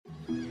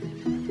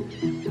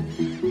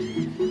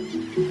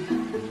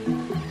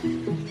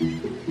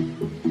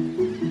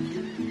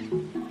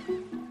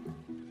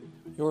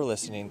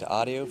listening to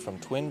audio from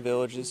Twin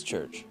Villages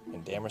Church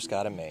in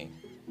Damascotta, Maine.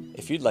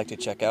 If you'd like to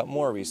check out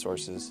more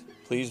resources,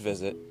 please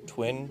visit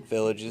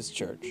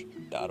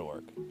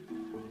twinvillageschurch.org.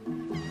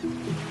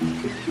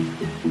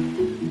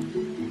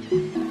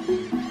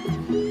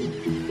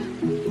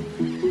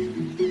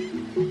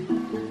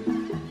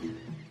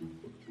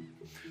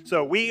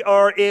 So we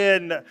are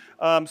in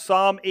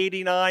Psalm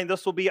 89.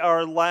 This will be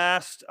our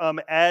last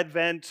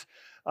Advent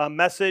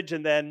message,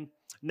 and then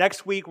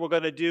next week we're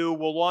going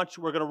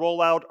to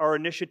roll out our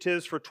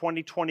initiatives for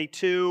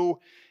 2022,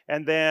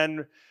 and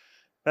then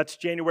that's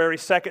January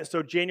 2nd.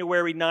 So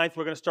January 9th,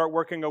 we're going to start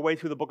working our way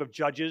through the book of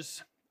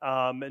Judges.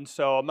 And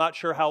so I'm not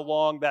sure how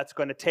long that's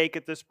going to take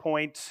at this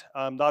point,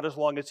 not as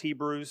long as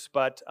Hebrews,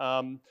 but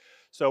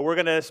so we're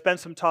going to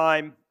spend some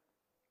time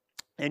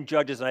in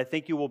Judges, and I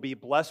think you will be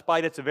blessed by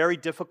it. It's a very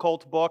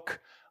difficult book.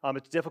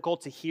 It's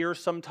difficult to hear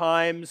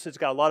sometimes. It's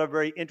got a lot of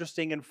very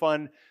interesting and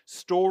fun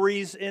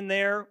stories in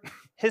there,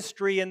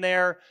 history in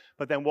there,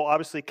 but then we'll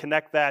obviously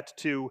connect that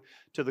to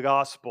the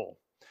gospel.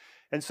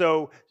 And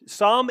so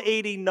Psalm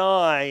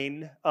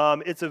 89,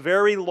 it's a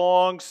very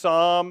long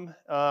psalm.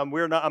 I'm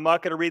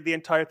not going to read the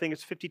entire thing.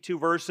 It's 52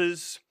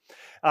 verses.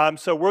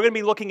 So we're going to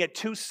be looking at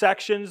two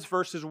sections,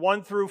 verses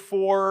 1 through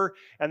 4,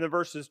 and then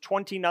verses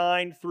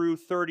 29 through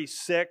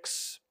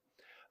 36.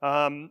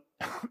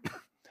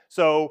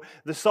 So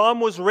the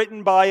psalm was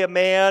written by a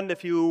man.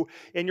 If you,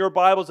 in your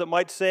Bibles, it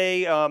might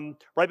say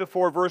right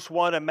before verse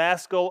 1, a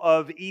maskil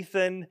of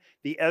Ethan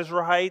the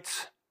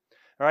Ezrahite.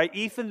 All right,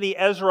 Ethan the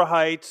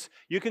Ezrahite,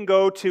 you can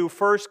go to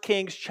 1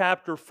 Kings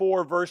chapter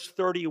 4, verse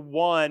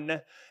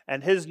 31,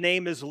 and his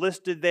name is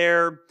listed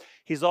there.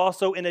 He's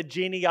also in a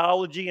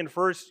genealogy in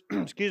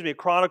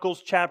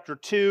Chronicles chapter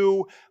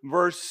 2,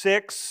 verse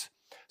 6.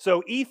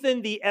 So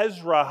Ethan the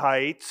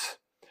Ezrahite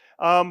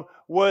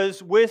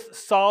was with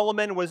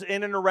Solomon, was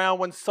in and around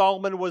when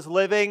Solomon was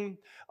living.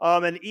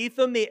 And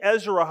Ethan the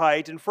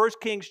Ezrahite in 1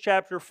 Kings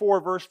chapter 4,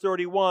 verse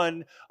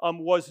 31,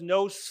 was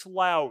no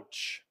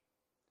slouch.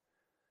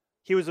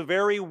 He was a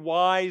very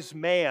wise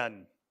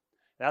man.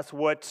 That's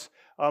what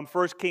 1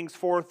 Kings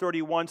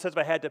 4:31 says.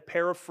 I had to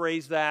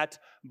paraphrase that.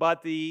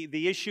 But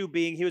the issue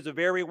being he was a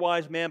very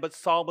wise man, but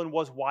Solomon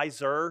was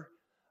wiser.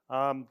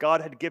 God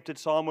had gifted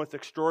Solomon with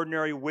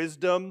extraordinary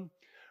wisdom.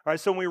 All right,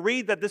 so when we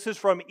read that this is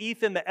from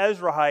Ethan the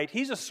Ezrahite,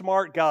 he's a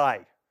smart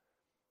guy.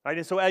 Right,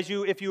 and so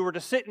if you were to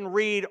sit and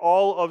read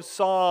all of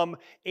Psalm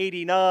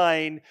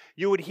 89,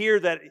 you would hear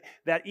that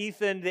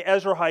Ethan the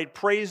Ezrahite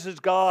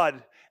praises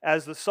God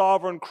as the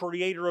sovereign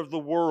creator of the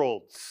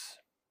worlds.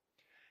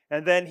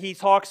 And then he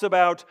talks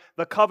about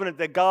the covenant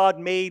that God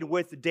made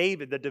with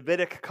David, the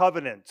Davidic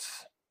covenant.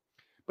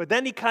 But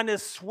then he kind of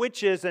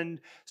switches and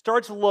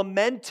starts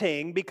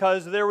lamenting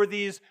because there were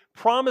these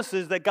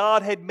promises that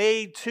God had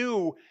made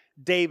to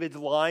David's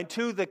line,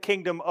 to the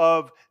kingdom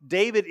of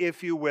David,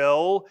 if you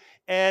will,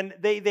 and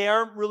they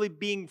aren't really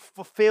being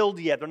fulfilled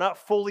yet. They're not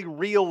fully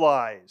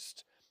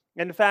realized.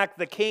 In fact,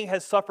 the king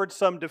has suffered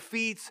some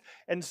defeats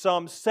and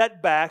some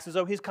setbacks, and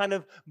so he's kind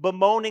of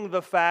bemoaning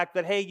the fact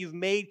that, hey,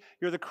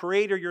 you're the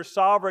creator, you're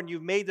sovereign,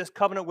 you've made this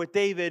covenant with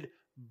David,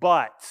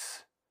 but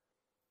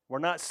we're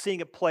not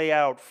seeing it play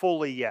out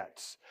fully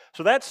yet.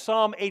 So that's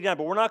Psalm 89,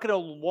 but we're not going to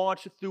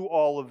launch through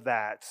all of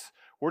that.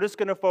 We're just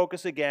going to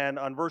focus again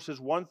on verses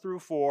 1 through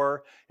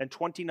 4 and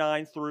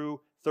 29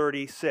 through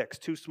 36,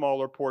 two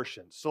smaller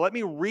portions. So let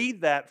me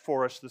read that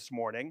for us this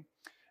morning.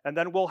 And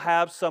then we'll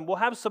have some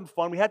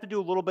fun. We have to do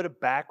a little bit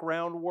of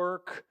background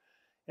work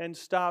and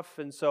stuff,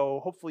 and so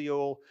hopefully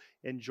you'll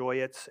enjoy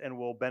it and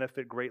will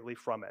benefit greatly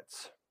from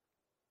it.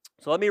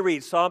 So let me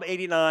read Psalm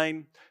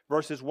 89,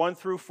 verses 1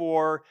 through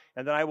 4,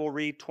 and then I will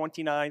read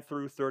 29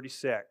 through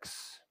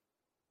 36.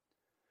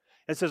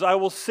 It says, I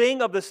will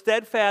sing of the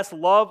steadfast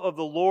love of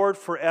the Lord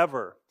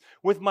forever.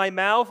 With my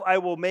mouth I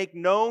will make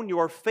known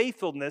your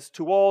faithfulness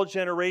to all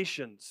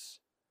generations.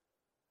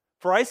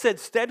 For I said,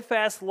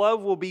 steadfast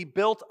love will be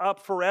built up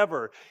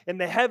forever. In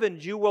the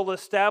heavens you will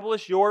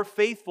establish your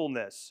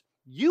faithfulness.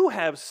 You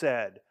have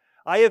said,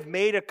 I have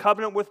made a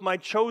covenant with my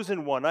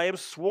chosen one. I have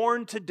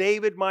sworn to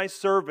David my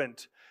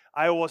servant.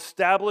 I will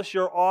establish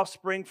your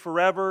offspring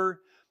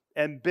forever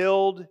and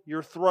build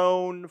your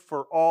throne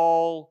for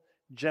all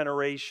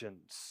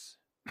generations.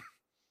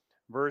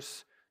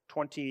 Verse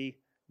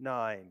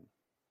 29.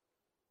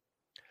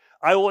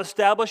 I will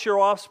establish your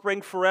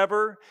offspring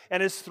forever,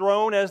 and his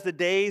throne as the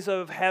days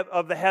of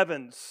the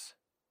heavens.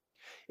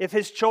 If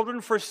his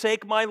children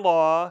forsake my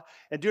law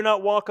and do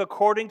not walk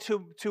according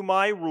to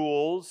my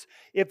rules,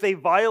 if they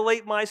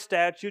violate my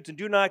statutes and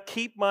do not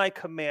keep my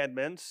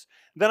commandments,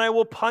 then I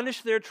will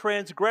punish their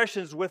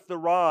transgressions with the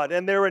rod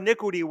and their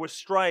iniquity with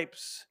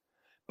stripes.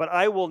 But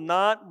I will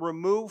not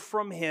remove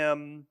from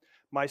him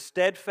my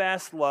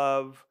steadfast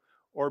love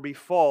or be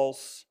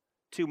false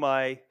to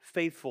my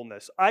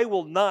faithfulness. I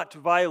will not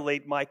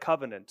violate my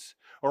covenant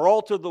or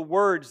alter the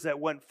words that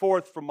went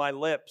forth from my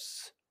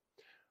lips.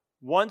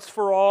 Once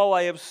for all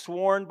I have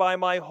sworn by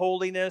my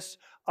holiness,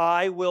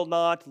 I will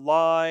not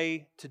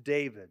lie to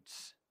David.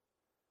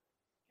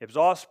 His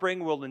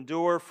offspring will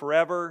endure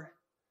forever.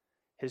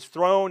 His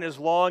throne as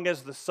long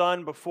as the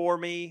sun before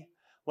me.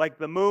 Like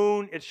the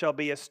moon, it shall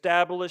be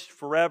established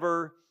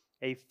forever,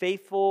 a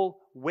faithful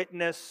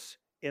witness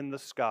in the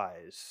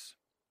skies.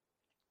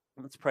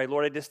 Let's pray.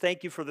 Lord, I just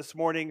thank you for this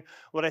morning.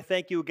 Lord, I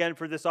thank you again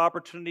for this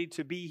opportunity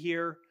to be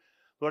here.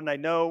 Lord, and I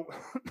know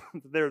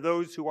there are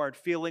those who aren't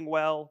feeling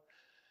well,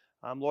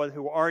 Lord,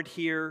 who aren't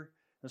here.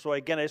 And so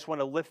again, I just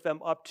want to lift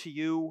them up to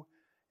you.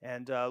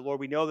 And Lord,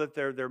 we know that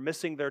they're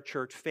missing their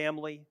church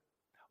family.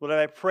 Lord,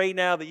 I pray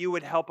now that you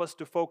would help us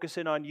to focus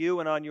in on you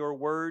and on your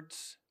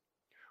words.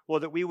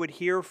 Lord, that we would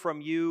hear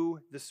from you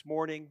this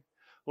morning.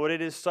 Lord,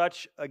 it is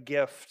such a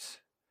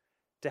gift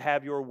to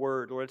have your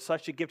word. Lord, it's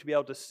such a gift to be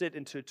able to sit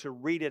and to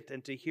read it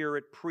and to hear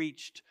it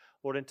preached,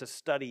 Lord, and to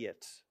study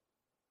it.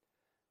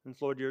 And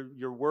so, Lord,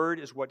 your word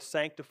is what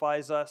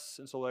sanctifies us.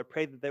 And so, Lord, I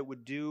pray that that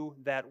would do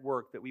that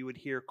work, that we would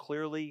hear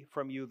clearly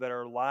from you, that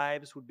our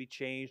lives would be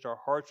changed, our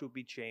hearts would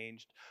be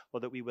changed,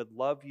 Lord, that we would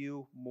love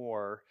you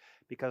more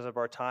because of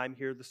our time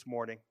here this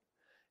morning.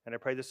 And I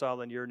pray this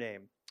all in your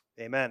name.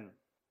 Amen.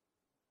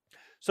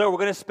 So we're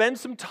going to spend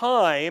some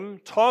time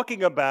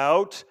talking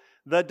about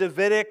the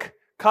Davidic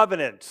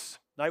covenants.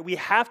 Right? We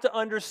have to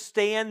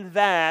understand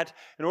that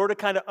in order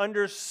to kind of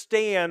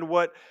understand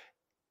what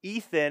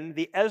Ethan,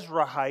 the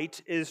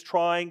Ezrahite, is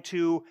trying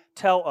to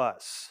tell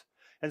us.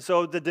 And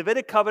so the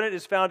Davidic covenant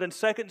is found in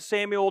 2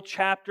 Samuel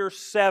chapter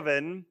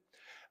 7.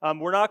 I'm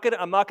not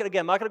going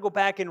to go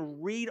back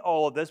and read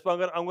all of this, but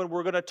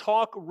we're going to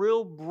talk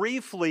real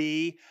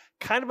briefly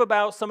kind of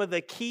about some of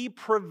the key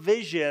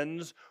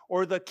provisions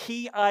or the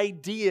key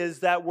ideas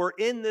that were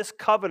in this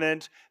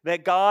covenant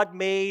that God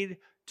made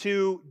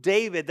to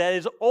David that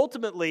is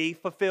ultimately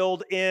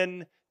fulfilled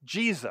in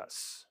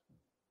Jesus.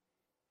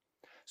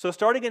 So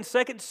starting in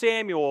 2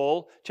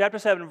 Samuel chapter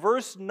 7,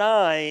 verse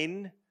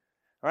 9,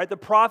 all right, the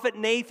prophet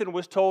Nathan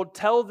was told,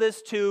 tell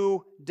this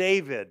to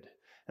David.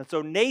 And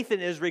so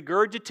Nathan is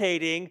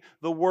regurgitating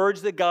the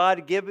words that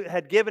God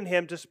had given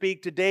him to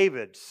speak to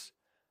David.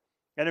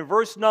 And in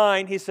verse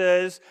 9, he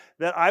says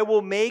that I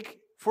will make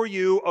for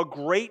you a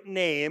great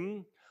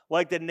name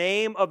like the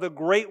name of the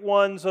great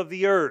ones of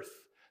the earth.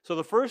 So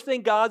the first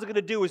thing God's going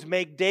to do is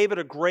make David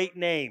a great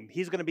name.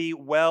 He's going to be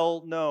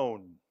well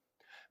known.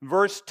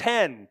 Verse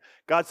 10,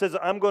 God says,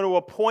 I'm going to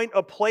appoint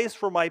a place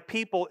for my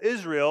people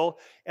Israel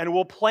and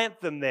will plant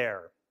them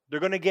there.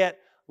 They're going to get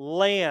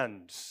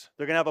lands.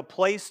 They're going to have a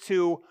place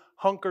to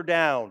hunker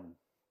down.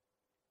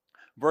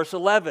 Verse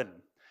 11,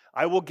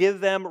 I will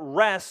give them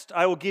rest.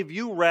 I will give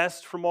you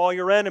rest from all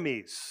your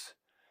enemies.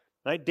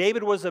 Right?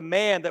 David was a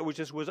man that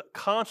was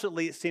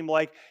constantly, it seemed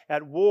like,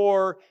 at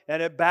war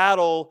and at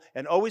battle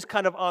and always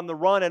kind of on the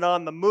run and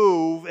on the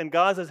move. And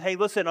God says, hey,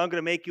 listen, I'm going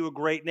to make you a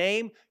great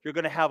name. You're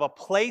going to have a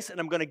place,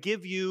 and I'm going to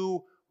give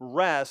you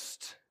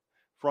rest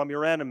from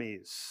your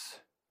enemies.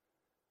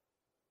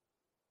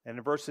 And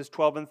in verses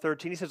 12 and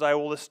 13, he says, I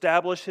will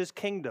establish his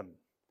kingdom,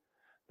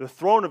 the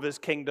throne of his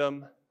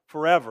kingdom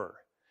forever.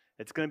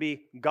 It's going to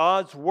be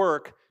God's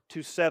work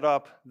to set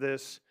up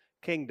this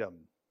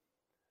kingdom.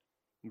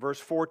 In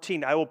verse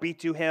 14, I will be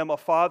to him a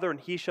father, and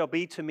he shall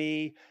be to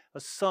me a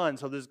son.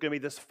 So there's going to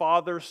be this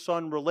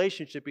father-son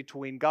relationship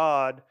between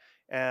God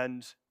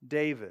and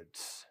David.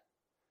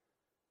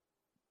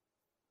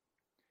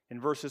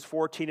 In verses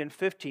 14 and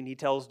 15, he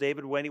tells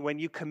David, when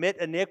you commit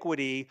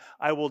iniquity,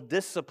 I will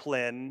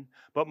discipline,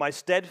 but my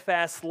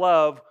steadfast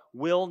love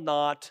will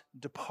not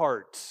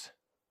depart.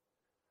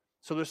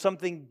 So there's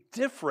something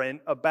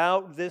different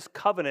about this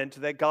covenant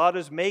that God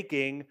is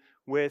making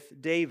with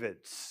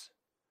David's.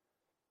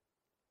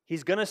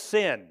 He's going to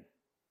sin,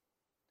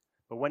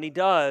 but when he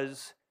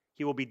does,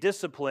 he will be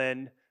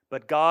disciplined,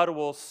 but God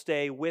will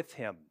stay with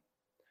him.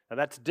 Now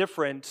that's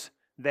different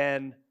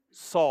than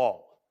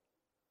Saul.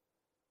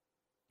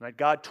 Right?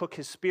 God took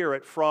his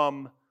spirit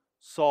from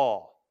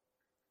Saul.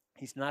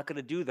 He's not going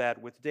to do that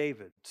with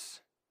David.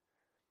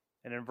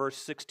 And in verse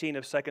 16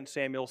 of 2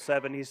 Samuel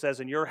 7, he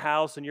says, "And your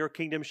house and your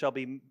kingdom shall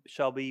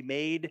be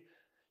made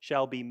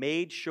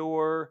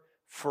sure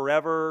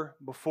forever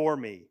before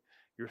me.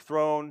 Your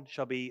throne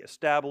shall be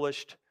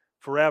established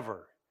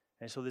forever."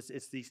 And so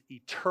it's the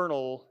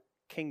eternal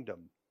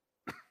kingdom.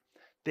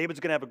 David's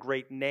going to have a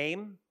great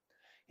name.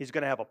 He's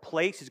going to have a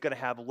place. He's going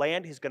to have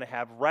land. He's going to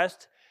have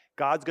rest.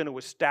 God's going to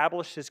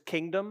establish his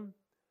kingdom.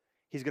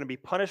 He's going to be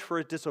punished for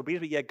his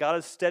disobedience, but yet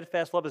God's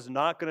steadfast love is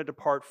not going to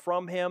depart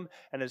from him,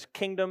 and his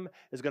kingdom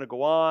is going to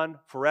go on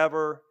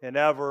forever and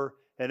ever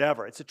and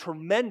ever. It's a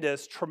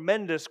tremendous,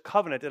 tremendous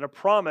covenant and a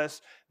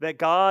promise that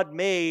God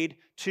made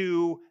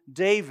to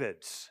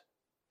David.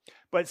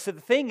 But so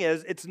the thing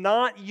is, it's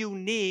not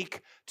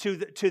unique to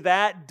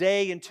that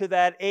day and to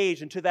that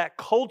age and to that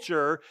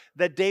culture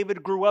that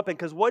David grew up in.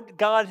 Because what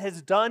God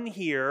has done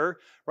here,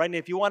 right, and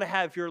if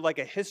you're like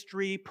a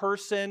history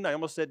person, I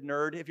almost said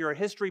nerd, if you're a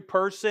history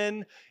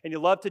person and you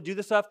love to do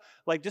this stuff,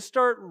 like just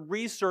start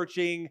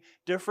researching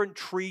different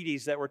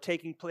treaties that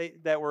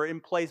were in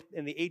place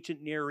in the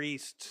ancient Near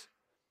East.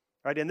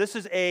 Right, and this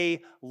is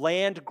a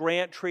land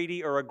grant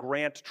treaty or a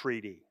grant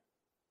treaty.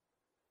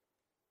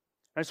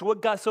 And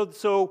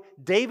so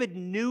David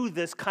knew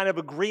this kind of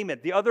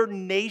agreement. The other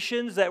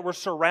nations that were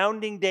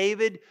surrounding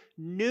David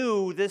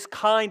knew this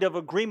kind of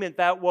agreement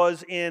that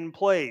was in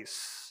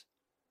place.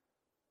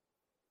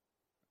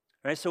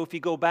 All right, so if you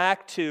go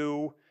back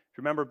to,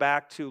 remember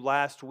back to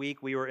last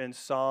week, we were in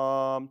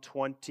Psalm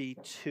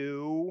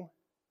 22,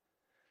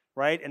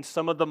 right? And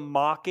some of the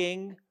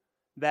mocking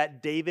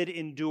that David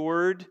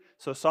endured.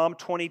 So Psalm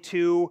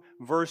 22,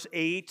 verse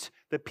 8,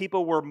 the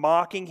people were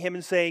mocking him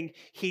and saying,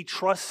 he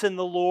trusts in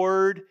the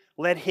Lord,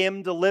 let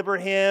him deliver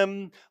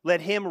him,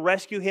 let him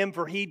rescue him,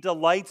 for he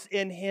delights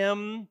in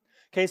him.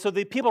 Okay, so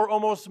the people are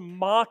almost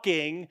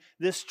mocking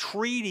this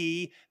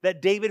treaty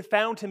that David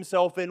found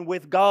himself in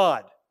with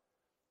God.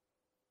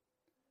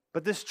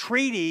 But this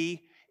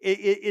treaty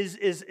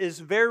is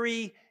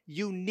very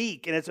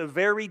unique, and it's a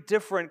very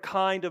different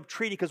kind of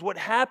treaty, because what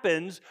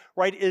happens,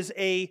 right, is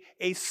a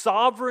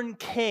sovereign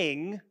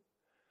king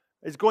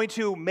is going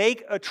to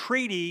make a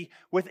treaty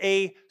with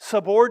a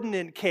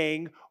subordinate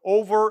king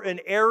over an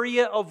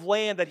area of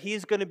land that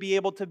he's going to be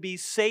able to be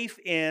safe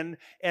in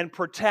and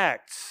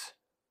protect.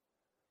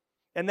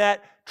 And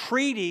that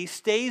treaty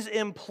stays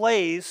in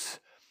place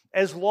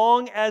as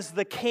long as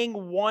the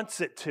king wants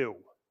it to.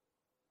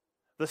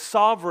 The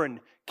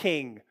sovereign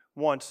king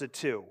wants it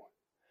to.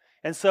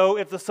 And so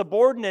if the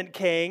subordinate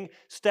king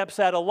steps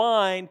out of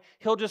line,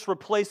 he'll just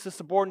replace the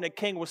subordinate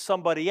king with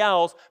somebody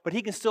else, but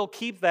he can still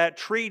keep that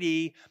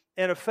treaty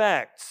in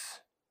effect.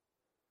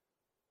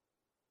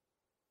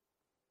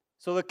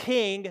 So the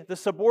king, the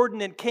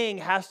subordinate king,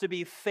 has to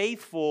be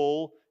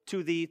faithful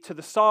to the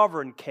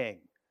sovereign king.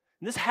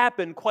 And this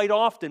happened quite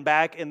often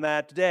back in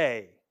that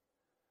day.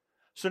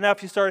 So now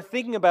if you start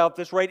thinking about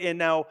this, right, in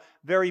now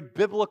very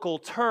biblical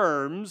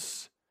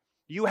terms,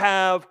 you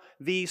have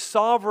the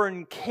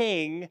sovereign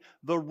king,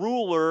 the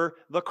ruler,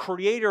 the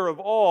creator of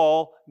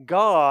all,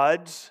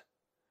 God,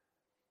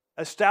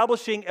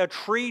 establishing a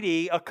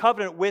treaty, a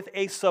covenant with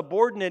a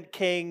subordinate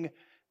king,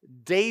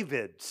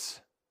 David.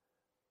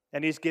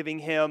 And he's giving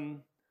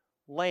him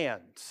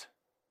land.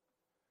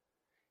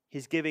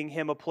 He's giving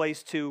him a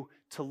place to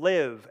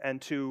live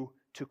and to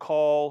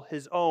call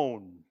his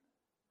own.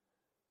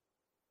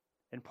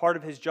 And part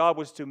of his job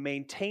was to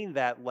maintain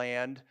that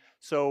land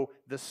so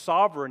the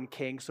sovereign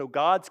king, so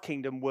God's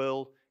kingdom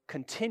will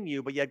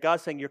continue, but yet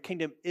God's saying your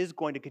kingdom is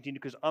going to continue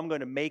because I'm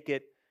going to make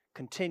it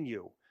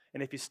continue.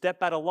 And if you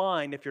step out of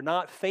line, if you're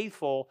not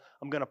faithful,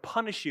 I'm going to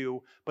punish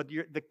you, but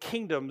the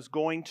kingdom's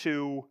going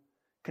to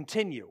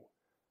continue.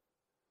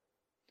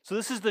 So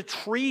this is the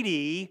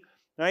treaty,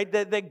 right,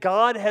 that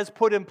God has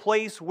put in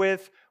place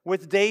with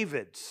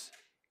David.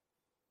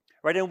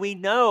 Right, and we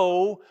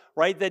know,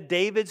 right, that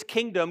David's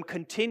kingdom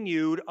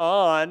continued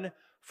on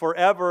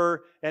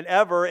forever and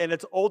ever, and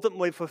it's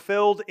ultimately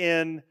fulfilled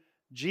in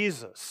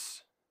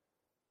Jesus.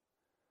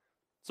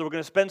 So we're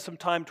going to spend some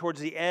time towards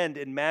the end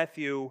in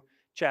Matthew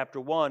chapter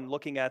 1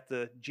 looking at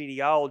the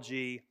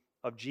genealogy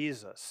of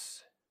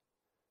Jesus.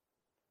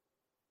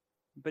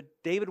 But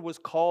David was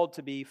called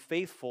to be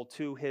faithful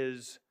to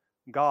his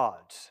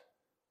God.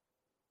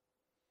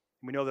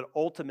 We know that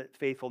ultimate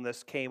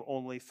faithfulness came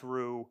only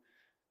through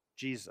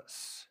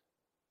Jesus.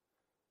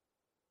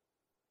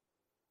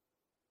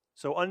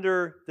 So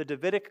under the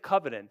Davidic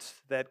covenant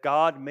that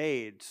God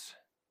made,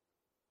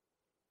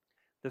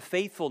 the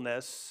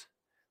faithfulness,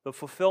 the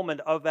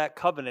fulfillment of that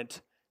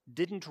covenant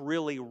didn't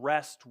really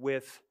rest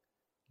with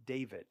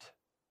David.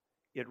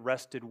 It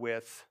rested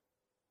with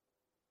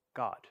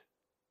God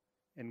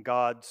and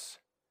God's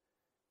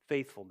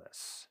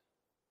faithfulness.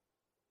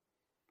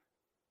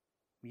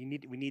 We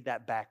need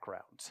that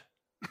background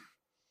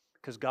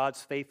because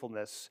God's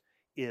faithfulness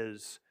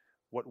is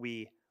what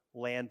we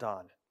land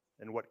on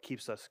and what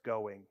keeps us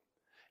going.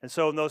 And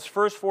so in those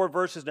first 4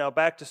 verses now,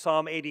 back to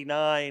Psalm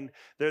 89,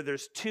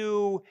 there's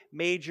 2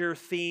 major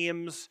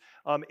themes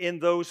in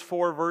those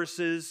 4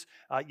 verses.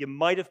 You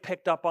might have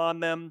picked up on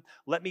them.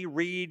 Let me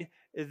read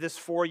this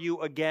for you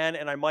again,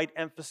 and I might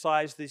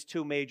emphasize these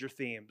 2 major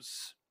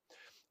themes.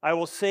 I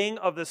will sing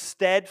of the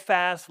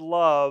steadfast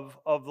love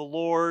of the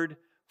Lord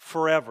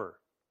forever.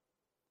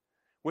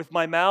 With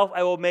my mouth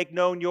I will make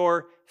known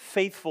your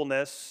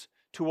faithfulness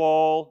to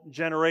all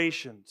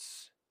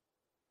generations.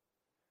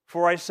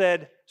 For I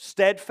said,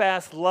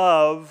 steadfast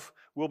love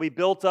will be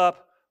built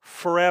up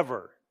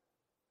forever.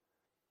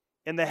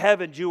 In the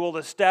heavens you will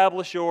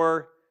establish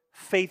your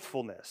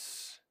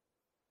faithfulness.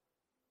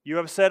 You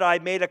have said, I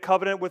made a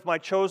covenant with my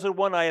chosen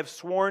one. I have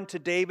sworn to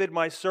David,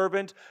 my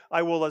servant,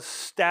 I will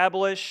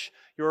establish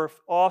your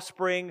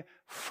offspring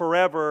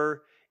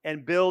forever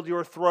and build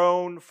your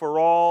throne for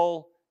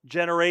all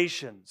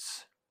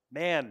generations.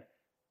 Man,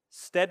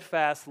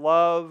 steadfast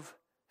love,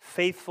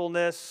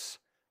 faithfulness,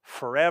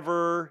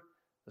 forever,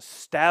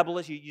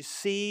 established. You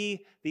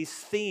see these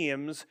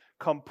themes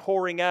come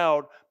pouring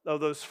out of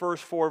those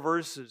first 4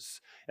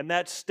 verses. And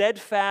that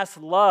steadfast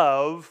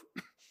love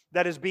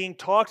that is being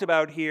talked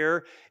about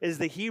here is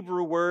the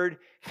Hebrew word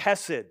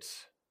chesed.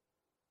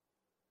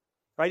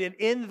 Right? And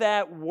in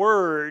that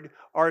word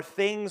are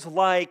things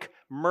like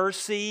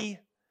mercy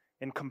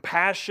and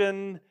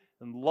compassion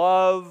and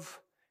love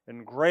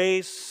and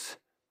grace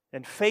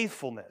and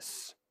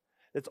faithfulness.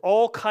 It's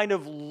all kind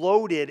of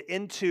loaded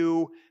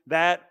into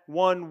that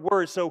one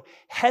word. So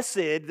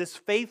hesed, this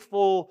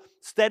faithful,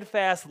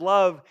 steadfast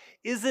love,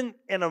 isn't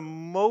an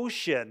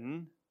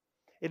emotion.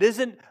 It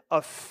isn't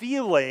a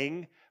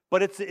feeling,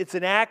 but it's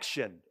an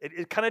action.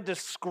 It kind of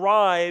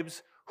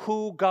describes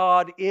who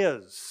God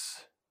is.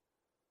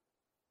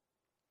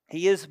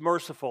 He is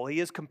merciful. He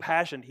is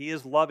compassionate. He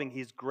is loving.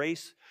 He's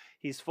grace.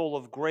 He's full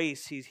of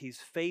grace. He's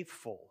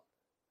faithful.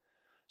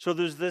 So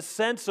there's this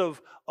sense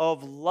of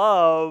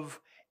love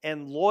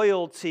and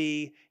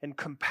loyalty and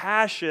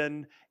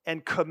compassion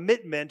and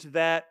commitment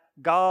that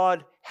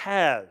God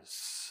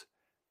has.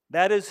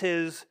 That is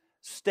His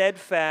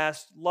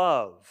steadfast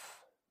love.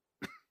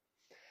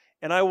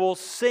 And I will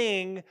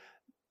sing,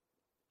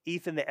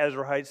 Ethan the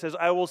Ezrahite says,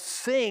 I will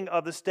sing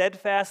of the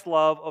steadfast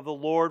love of the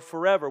Lord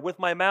forever. With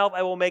my mouth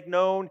I will make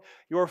known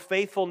your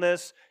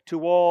faithfulness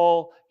to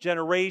all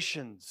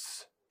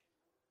generations.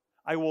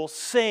 I will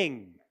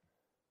sing.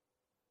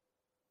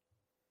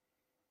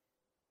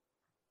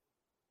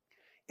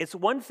 It's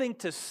one thing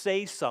to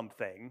say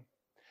something.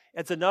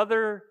 It's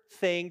another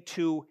thing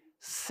to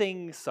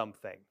sing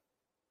something.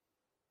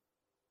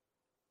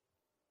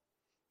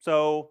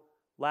 So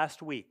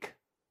last week,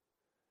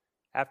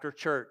 after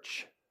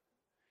church,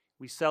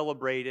 we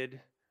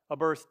celebrated a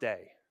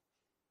birthday.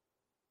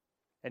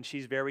 And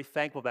she's very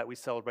thankful that we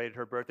celebrated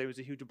her birthday. It was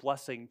a huge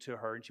blessing to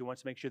her, and she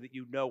wants to make sure that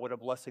you know what a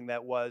blessing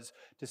that was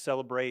to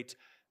celebrate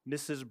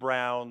Mrs.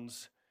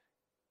 Brown's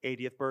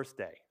 80th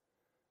birthday.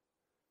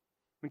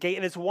 Okay,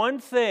 and it's one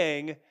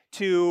thing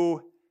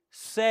to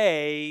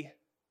say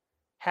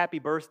happy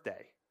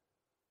birthday,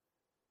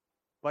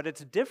 but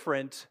it's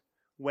different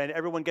when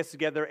everyone gets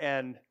together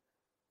and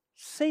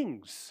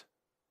sings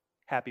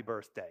happy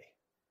birthday.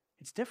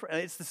 It's different.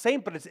 It's the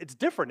same, but it's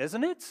different,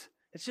 isn't it?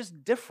 It's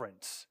just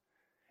different.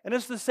 And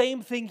it's the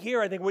same thing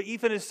here. I think what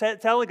Ethan is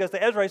telling us,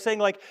 to Ezra, is saying,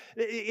 like,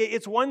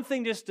 it's one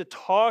thing just to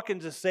talk and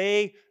to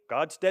say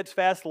God's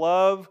steadfast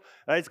love,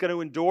 it's going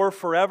to endure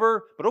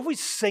forever, but if we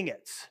sing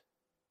it,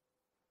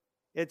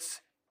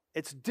 it's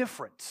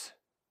different.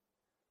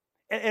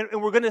 And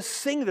we're going to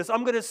sing this.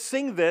 I'm going to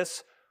sing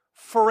this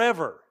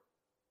forever.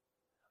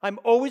 I'm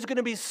always going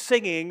to be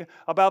singing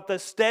about the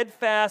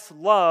steadfast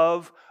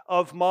love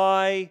of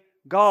my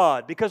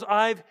God because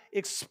I've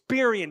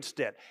experienced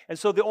it. And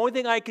so the only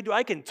thing I can do,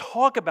 I can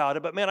talk about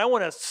it, but man, I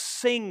want to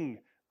sing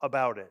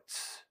about it.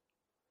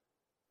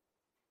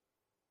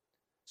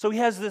 So he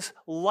has this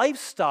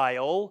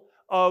lifestyle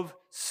of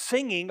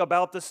singing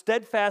about the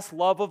steadfast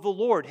love of the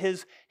Lord,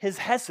 his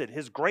hesed,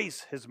 his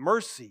grace, his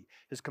mercy,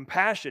 his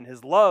compassion,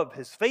 his love,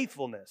 his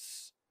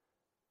faithfulness.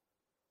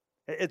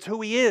 It's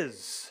who he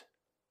is.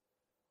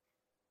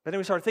 But then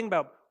we started thinking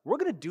about, we're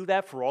going to do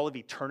that for all of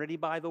eternity,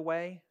 by the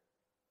way.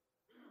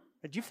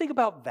 Do you think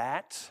about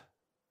that?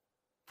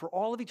 For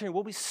all of eternity,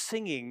 we'll be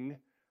singing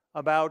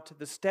about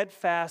the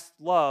steadfast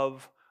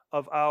love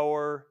of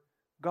our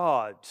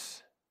God.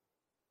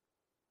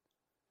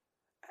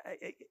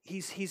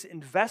 He's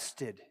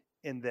invested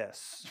in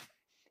this.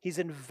 He's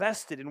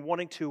invested in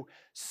wanting to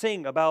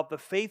sing about the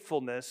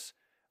faithfulness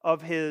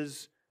of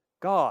his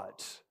God.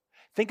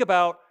 Think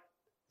about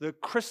the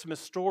Christmas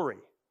story.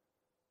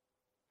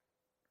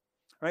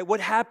 Right?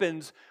 What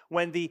happens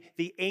when the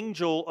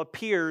angel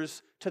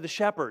appears to the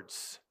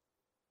shepherds?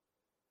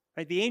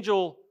 Right? The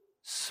angel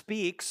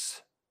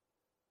speaks,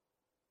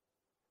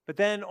 but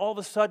then all of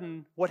a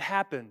sudden, what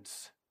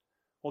happens?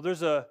 Well,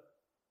 there's a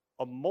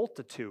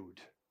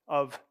multitude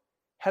of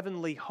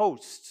heavenly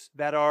hosts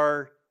that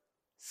are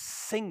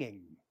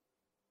singing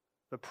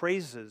the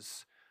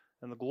praises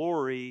and the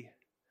glory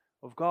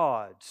of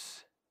God.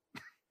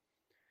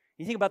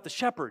 You think about the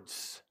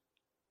shepherds.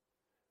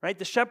 Right?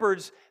 The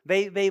shepherds,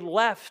 they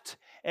left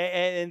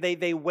and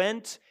they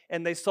went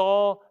and they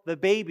saw the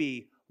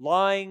baby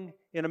lying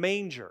in a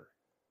manger.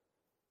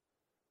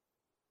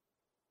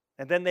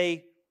 And then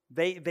they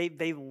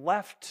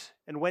left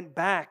and went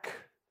back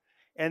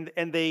and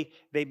they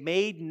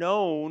made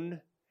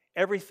known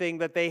everything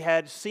that they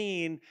had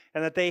seen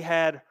and that they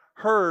had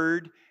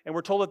heard, and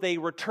we're told that they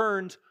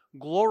returned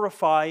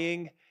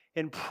glorifying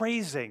and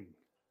praising.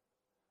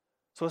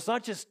 So it's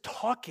not just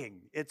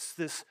talking, it's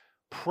this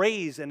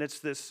praise, and it's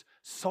this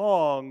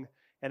song,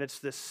 and it's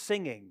this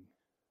singing.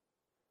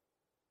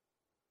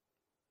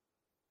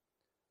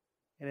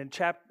 And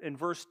in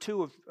verse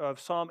 2 of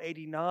Psalm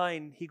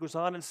 89, he goes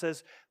on and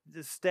says,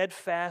 the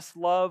steadfast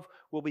love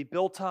will be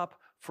built up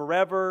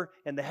forever,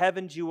 and the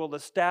heavens you will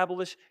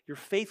establish your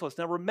faithfulness.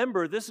 Now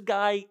remember, this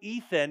guy,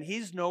 Ethan,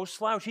 he's no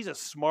slouch. He's a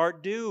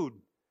smart dude.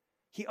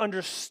 He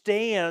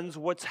understands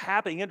what's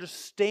happening. He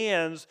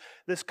understands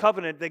this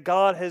covenant that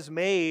God has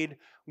made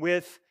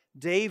with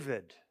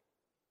David.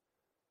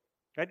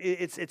 Right?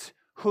 It's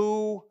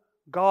who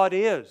God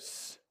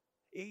is.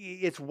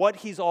 It's what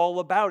he's all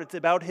about. It's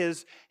about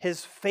his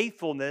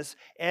faithfulness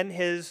and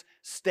his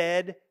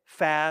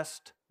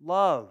steadfast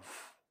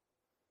love.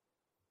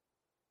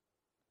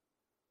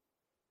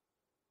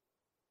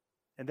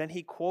 And then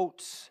he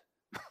quotes,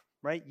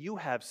 right? You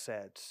have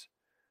said.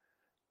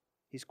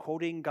 He's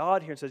quoting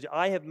God here and says,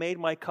 I have made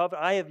my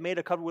covenant. I have made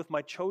a covenant with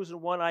my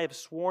chosen one. I have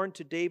sworn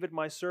to David,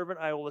 my servant,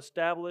 I will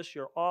establish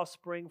your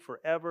offspring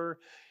forever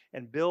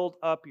and build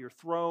up your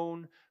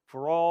throne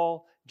for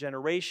all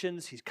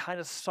generations. He's kind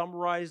of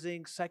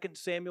summarizing 2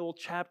 Samuel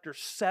chapter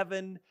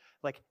 7.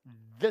 Like,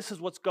 this is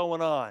what's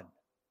going on.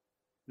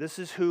 This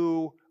is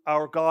who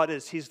our God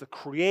is. He's the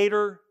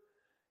creator.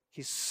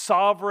 He's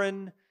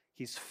sovereign.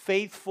 He's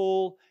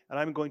faithful. And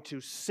I'm going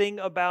to sing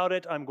about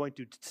it. I'm going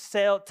to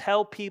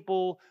tell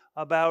people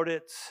about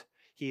it.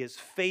 He is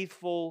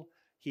faithful.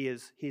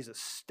 He's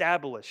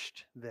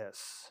established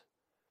this.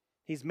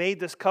 He's made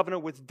this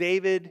covenant with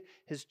David,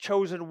 his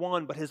chosen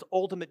one, but his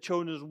ultimate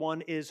chosen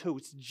one is who?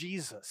 It's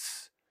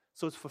Jesus.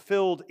 So it's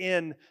fulfilled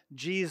in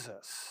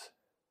Jesus.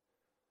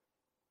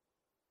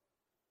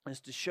 It's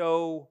to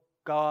show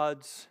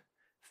God's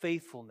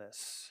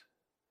faithfulness.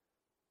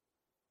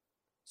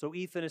 So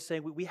Ethan is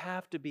saying we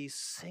have to be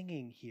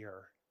singing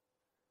here.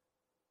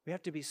 We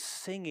have to be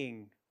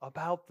singing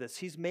about this.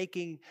 He's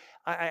making,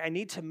 I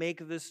need to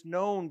make this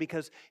known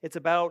because it's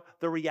about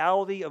the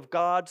reality of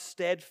God's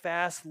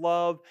steadfast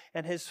love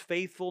and his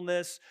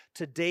faithfulness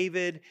to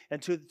David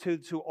and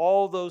to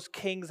all those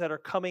kings that are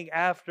coming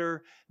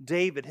after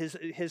David.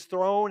 His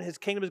throne, his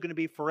kingdom is going to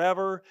be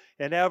forever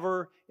and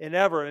ever and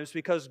ever. And it's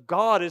because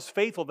God is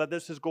faithful that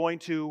this is going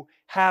to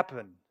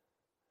happen.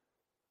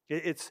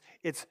 It's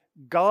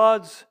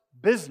God's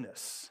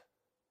business.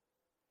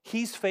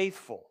 He's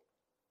faithful.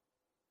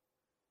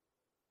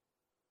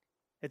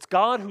 It's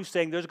God who's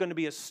saying there's going to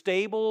be a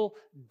stable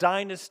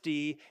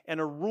dynasty and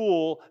a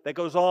rule that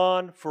goes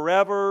on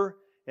forever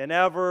and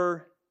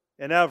ever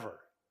and ever.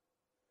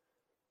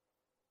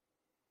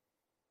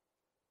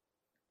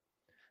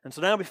 And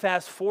so now we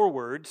fast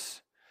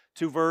forwards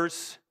to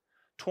verse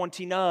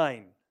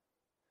 29.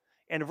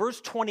 And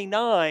verse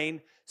 29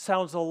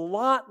 sounds a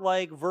lot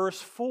like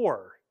verse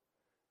 4.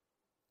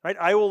 Right?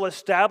 I will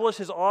establish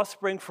his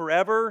offspring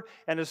forever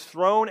and his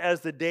throne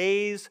as the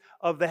days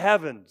of the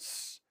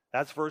heavens.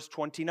 That's verse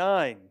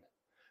 29.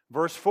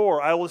 Verse 4,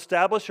 I will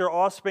establish your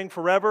offspring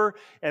forever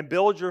and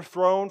build your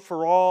throne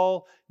for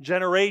all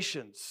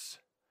generations.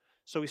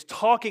 So he's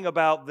talking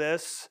about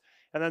this,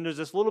 and then there's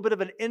this little bit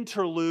of an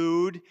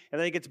interlude, and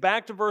then he gets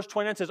back to verse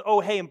 29 and says, oh,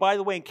 hey, and by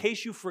the way, in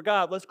case you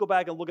forgot, let's go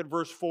back and look at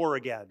verse 4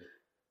 again.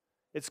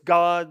 It's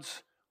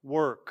God's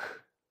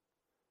work.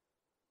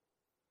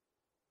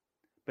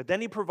 But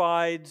then he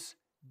provides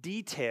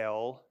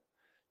detail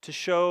to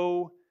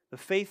show the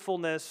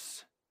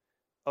faithfulness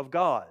of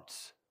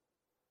God's.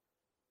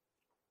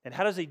 And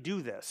how does he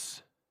do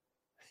this?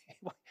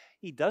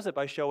 He does it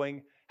by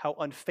showing how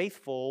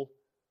unfaithful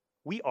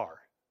we are.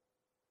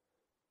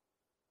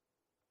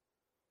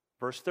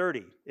 Verse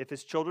 30, if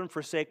his children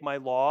forsake my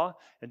law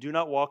and do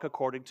not walk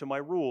according to my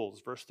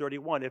rules. Verse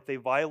 31, if they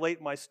violate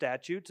my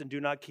statutes and do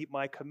not keep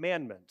my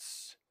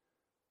commandments.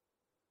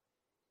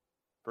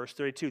 Verse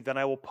 32, then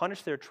I will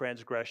punish their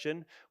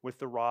transgression with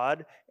the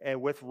rod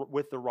and with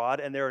the rod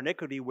and their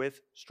iniquity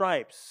with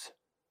stripes.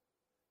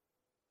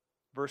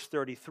 Verse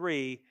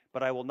 33,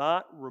 but I will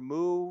not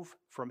remove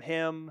from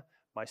him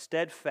my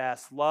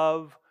steadfast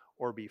love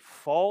or be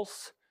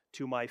false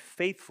to my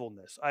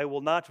faithfulness. I will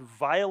not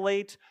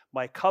violate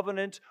my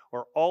covenant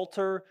or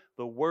alter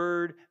the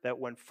word that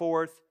went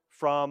forth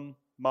from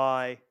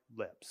my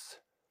lips.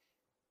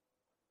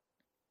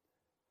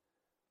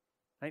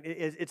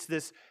 It's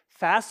this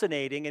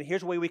fascinating, and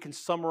here's a way we can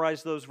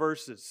summarize those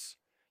verses.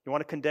 You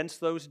want to condense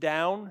those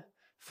down?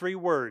 3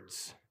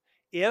 words.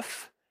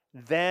 If,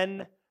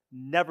 then,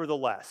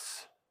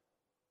 nevertheless.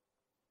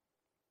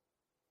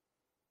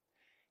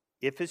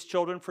 If his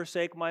children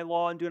forsake my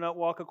law and do not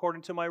walk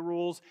according to my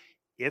rules,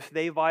 if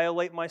they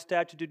violate my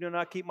statute and do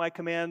not keep my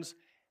commands,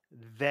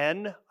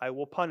 then I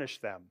will punish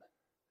them.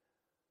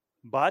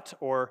 But,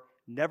 or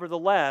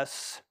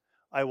nevertheless,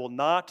 I will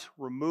not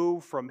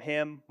remove from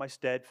him my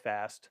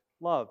steadfast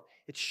love.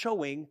 It's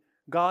showing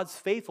God's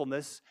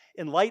faithfulness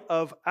in light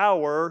of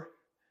our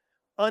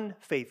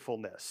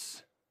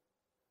unfaithfulness.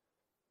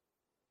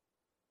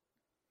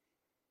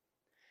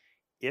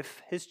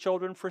 If his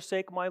children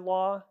forsake my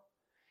law,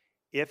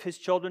 if his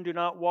children do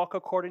not walk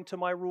according to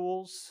my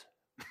rules,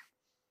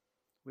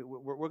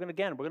 we're going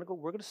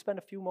to spend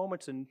a few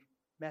moments in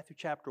Matthew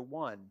chapter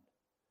 1.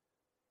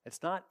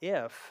 It's not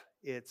if,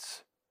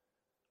 it's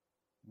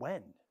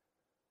when.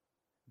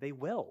 They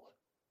will.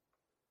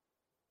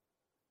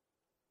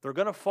 They're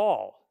going to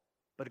fall,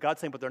 but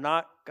God's saying, but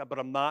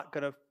I'm not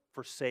going to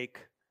forsake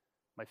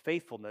my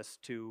faithfulness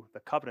to the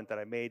covenant that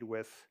I made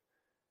with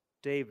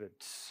David.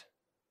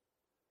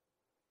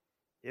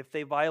 If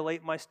they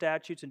violate my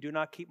statutes and do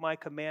not keep my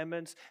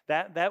commandments,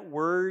 that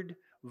word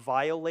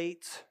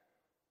violate,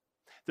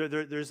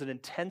 there's an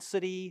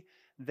intensity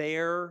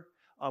there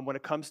when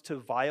it comes to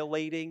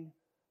violating.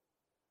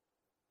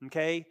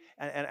 Okay?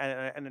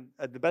 And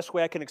the best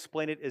way I can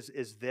explain it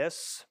is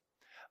this.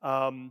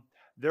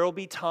 There will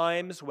be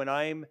times when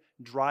I'm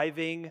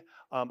driving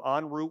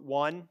on Route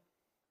 1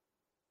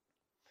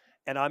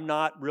 and I'm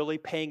not really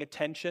paying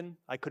attention.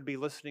 I could be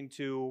listening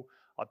to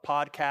a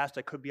podcast.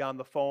 I could be on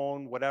the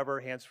phone, whatever,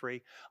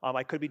 hands-free.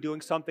 I could be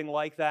doing something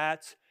like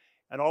that.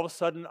 And all of a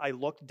sudden, I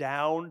look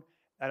down,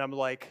 and I'm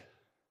like,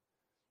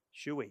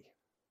 shooey.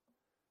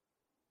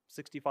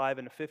 65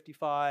 and a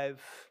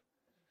 55,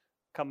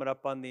 coming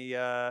up on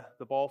the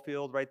ball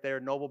field right there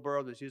in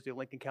Nobleboro. There's usually a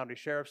Lincoln County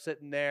Sheriff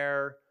sitting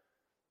there.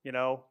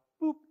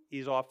 Boop,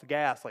 ease off the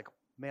gas. Like,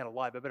 man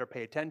alive, I better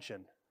pay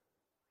attention.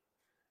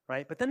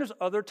 Right? But then there's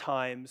other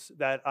times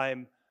that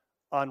I'm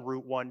on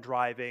Route 1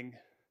 driving,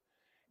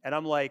 and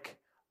I'm like,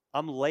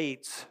 I'm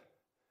late,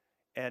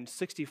 and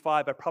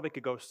 65, I probably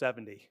could go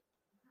 70.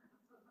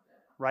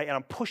 Right? And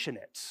I'm pushing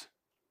it.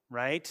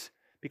 Right?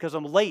 Because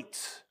I'm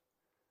late.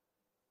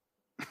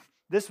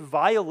 This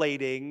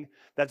violating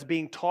that's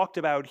being talked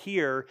about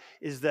here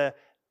is the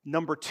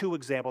number 2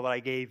 example that I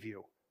gave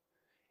you.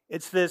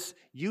 It's this,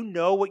 you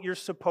know what you're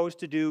supposed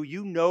to do,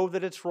 you know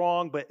that it's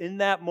wrong, but in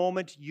that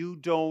moment you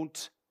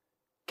don't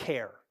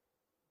care.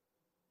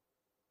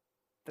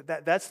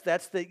 That's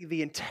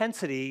the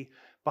intensity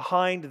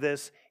behind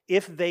this.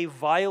 If they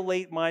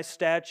violate my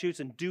statutes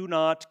and do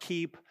not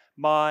keep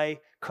my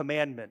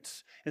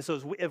commandments. And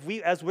so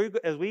as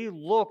we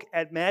look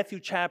at Matthew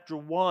chapter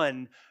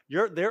 1,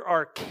 there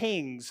are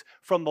kings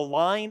from the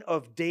line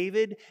of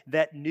David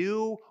that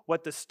knew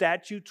what the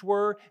statutes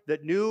were,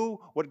 that knew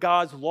what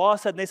God's law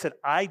said, and they said,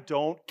 I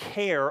don't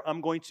care,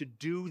 I'm going to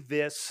do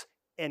this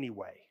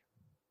anyway.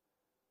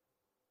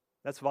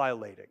 That's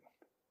violating.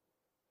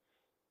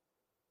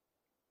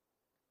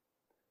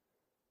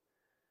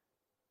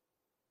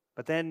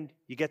 But then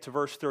you get to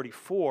verse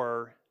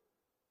 34,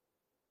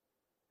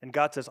 and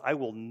God says, I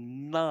will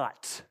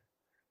not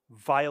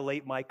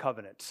violate my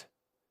covenant.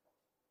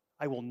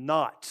 I will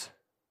not.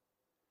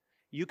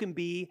 You can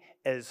be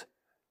as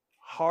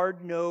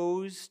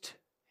hard-nosed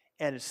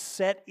and as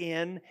set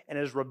in and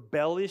as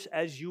rebellious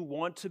as you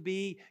want to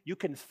be. You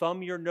can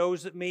thumb your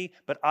nose at me,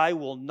 but I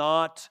will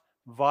not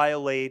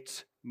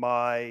violate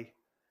my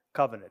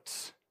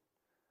covenants.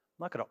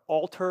 I'm not going to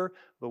alter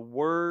the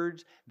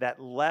words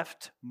that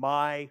left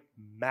my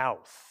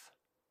mouth.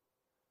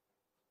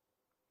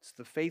 It's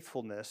the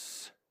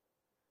faithfulness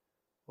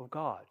of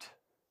God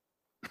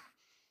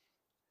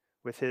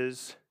with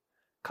His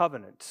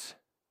covenants.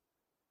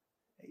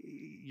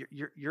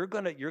 You're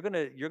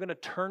gonna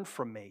turn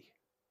from me.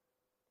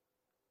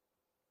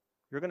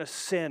 You're gonna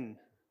sin,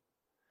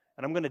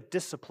 and I'm gonna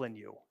discipline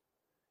you.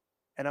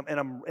 And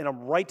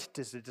I'm right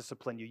to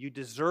discipline you. You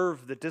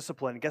deserve the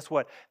discipline. And guess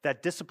what?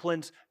 That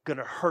discipline's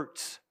gonna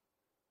hurt.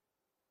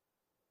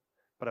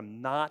 But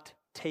I'm not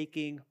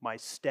taking my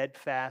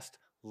steadfast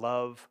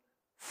love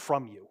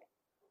from you.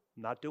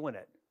 I'm not doing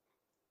it.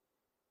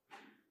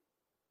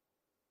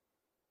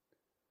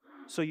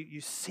 So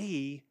you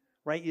see,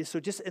 right? So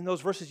just in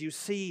those verses, you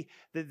see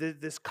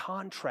this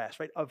contrast,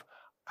 right, of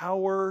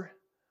our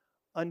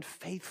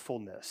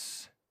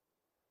unfaithfulness,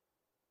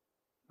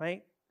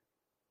 right?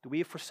 Do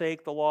we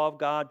forsake the law of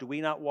God? Do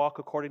we not walk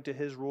according to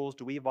His rules?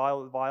 Do we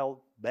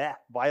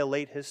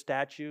violate His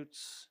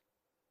statutes?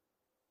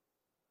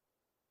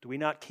 Do we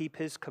not keep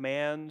His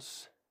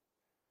commands?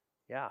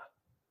 Yeah,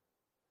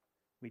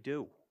 we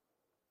do.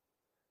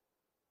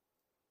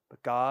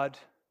 But God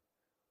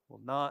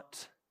will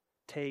not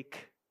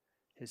take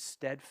His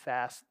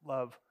steadfast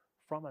love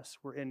from us.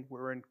 We're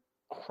in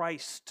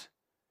Christ.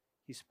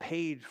 He's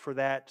paid for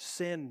that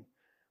sin.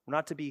 We're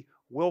not to be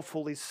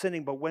willfully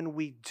sinning, but when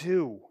we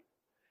do,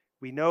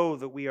 we know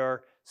that we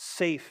are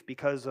safe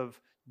because of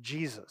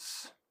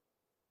Jesus.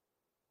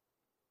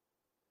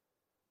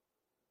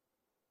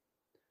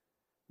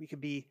 We can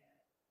be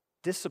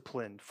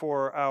disciplined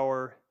for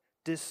our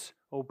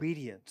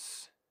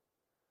disobedience.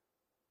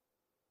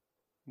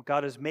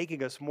 God is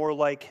making us more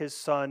like His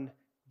Son,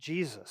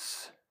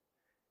 Jesus.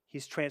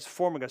 He's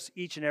transforming us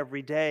each and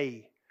every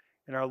day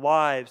in our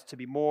lives to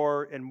be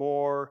more and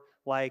more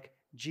like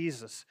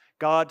Jesus.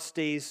 God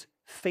stays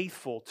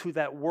faithful to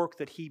that work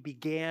that He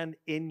began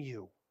in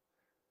you,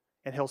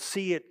 and He'll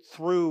see it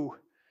through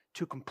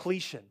to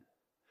completion.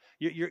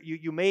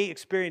 You may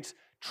experience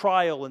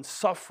trial and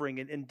suffering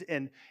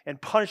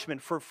and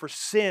punishment for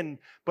sin,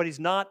 but He's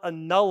not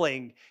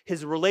annulling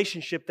His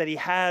relationship that He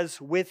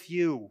has with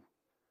you.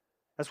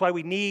 That's why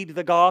we need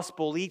the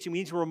gospel we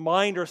need to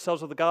remind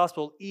ourselves of the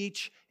gospel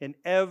each and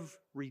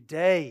every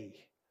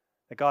day,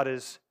 that God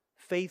is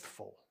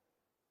faithful,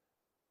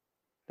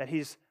 that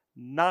He's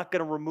not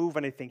going to remove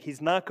anything.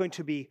 He's not going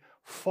to be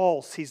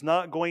false. He's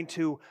not going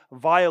to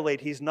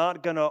violate. He's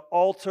not going to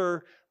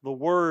alter the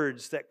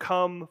words that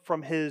come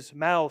from His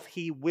mouth.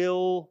 He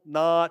will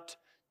not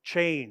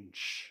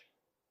change.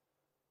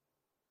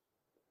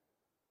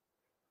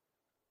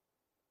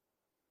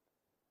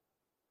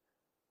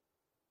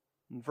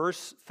 In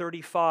verse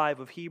 35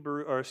 of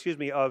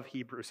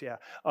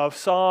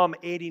Psalm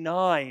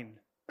 89,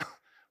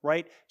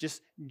 right,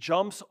 just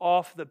jumps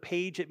off the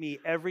page at me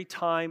every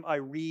time I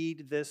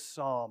read this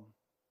psalm.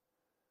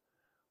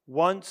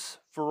 Once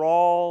for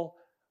all,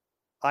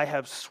 I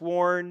have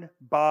sworn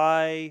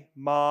by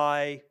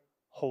my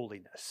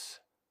holiness.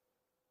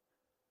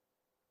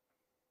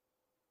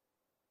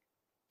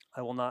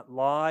 I will not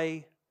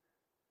lie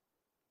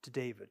to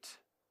David.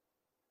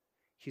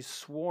 He's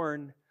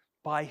sworn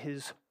by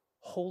his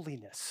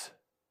holiness.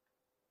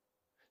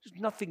 There's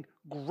nothing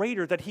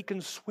greater that he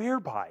can swear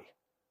by.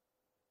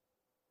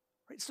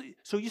 Right?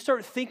 So you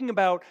start thinking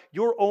about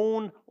your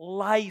own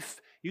life.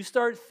 You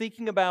start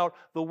thinking about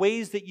the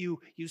ways that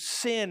you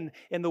sin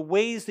and the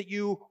ways that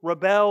you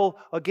rebel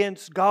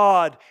against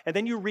God. And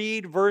then you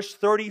read verse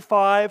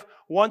 35,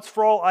 once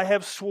for all I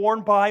have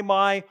sworn by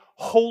my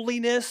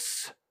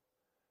holiness.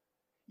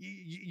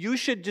 You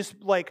should just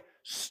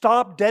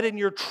stop dead in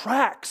your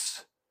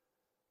tracks.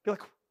 Be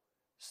like,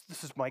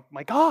 this is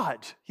my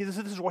God. This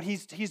is what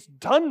he's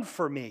done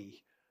for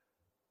me.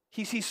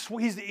 He's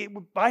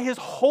by his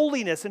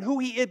holiness and who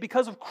he is,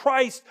 because of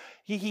Christ,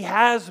 he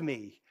has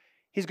me.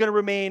 He's going to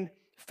remain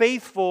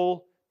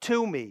faithful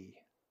to me.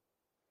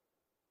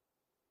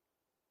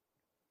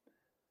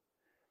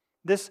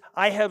 This,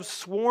 I have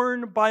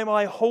sworn by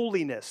my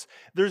holiness.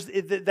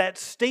 That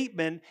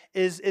statement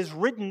is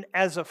written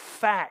as a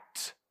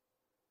fact.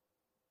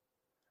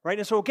 Right?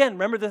 And so again,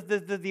 remember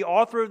the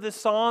author of this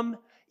psalm,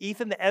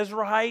 Ethan the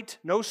Ezrahite,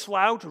 no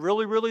slouch,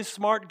 really, really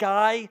smart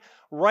guy,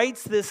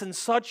 writes this in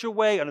such a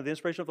way, under the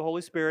inspiration of the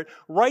Holy Spirit,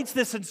 writes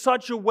this in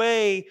such a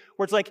way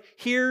where it's like,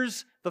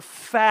 here's the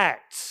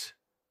facts.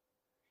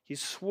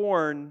 He's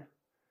sworn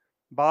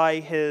by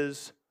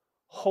his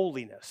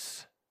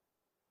holiness.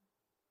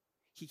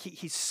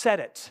 He said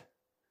it.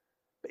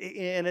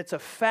 And it's a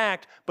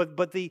fact,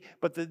 but the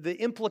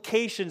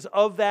implications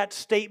of that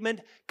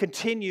statement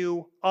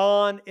continue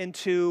on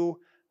into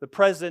the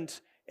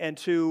present and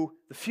to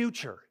the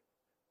future.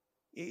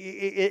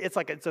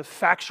 It's a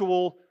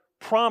factual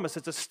promise.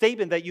 It's a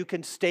statement that you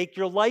can stake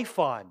your life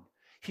on.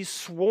 He's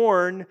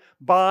sworn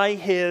by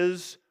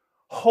his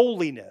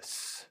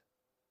holiness.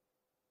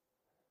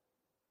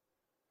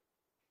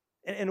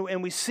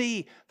 And we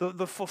see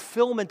the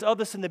fulfillment of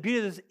this and the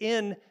beauty of this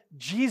in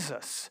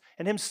Jesus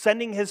and him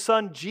sending his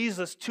son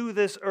Jesus to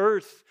this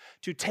earth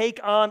to take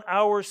on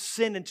our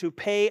sin and to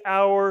pay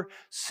our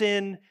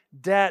sin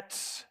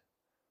debts.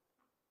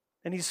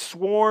 And he's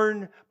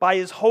sworn by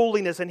his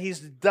holiness and he's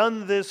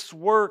done this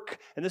work.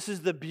 And this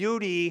is the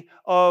beauty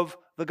of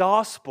the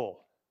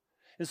gospel.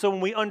 And so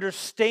when we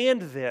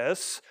understand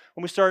this,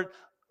 when we start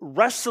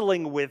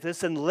wrestling with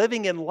this and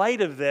living in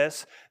light of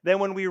this, then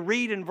when we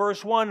read in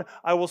verse 1,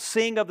 I will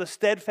sing of the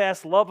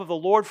steadfast love of the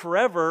Lord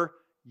forever,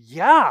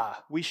 yeah,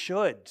 we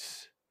should.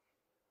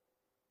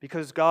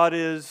 Because God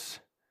is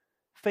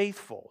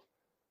faithful.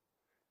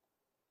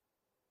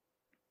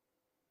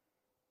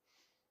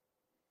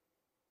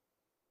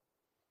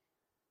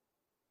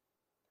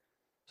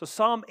 So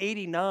Psalm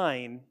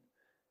 89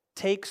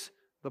 takes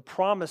the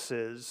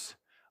promises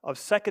of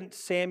 2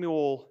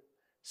 Samuel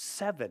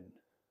 7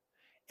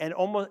 and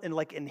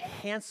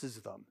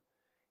enhances them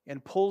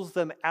and pulls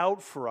them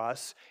out for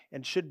us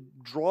and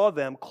should draw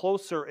them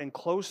closer and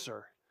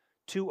closer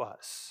to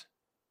us.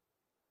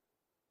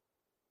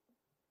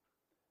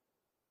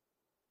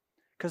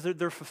 Because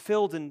they're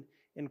fulfilled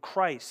in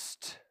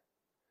Christ.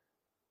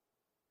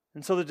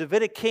 And so the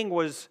Davidic king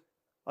was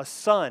a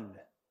son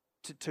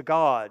to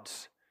God.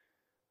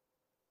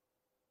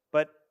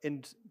 But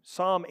in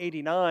Psalm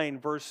 89,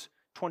 verse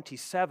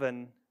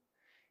 27,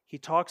 he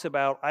talks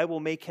about, I will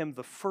make him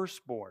the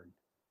firstborn.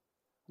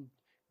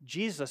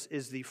 Jesus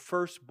is the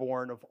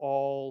firstborn of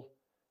all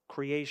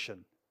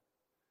creation.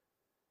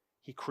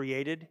 He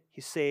created, he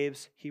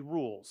saves, he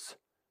rules.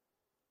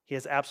 He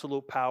has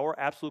absolute power,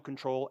 absolute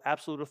control,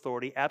 absolute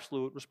authority,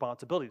 absolute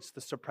responsibility. It's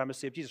the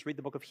supremacy of Jesus. Read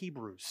the book of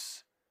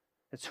Hebrews.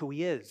 That's who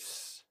he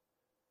is.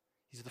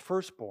 He's the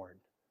firstborn.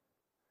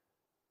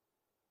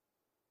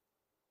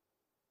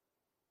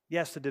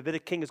 Yes, the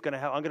Davidic king is going to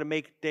have, I'm going to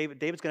make David's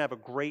going to have a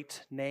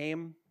great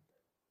name.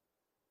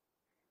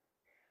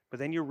 But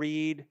then you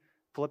read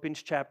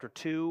Philippians chapter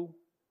 2,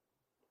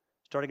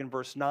 starting in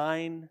verse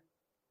 9.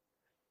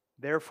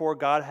 Therefore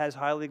God has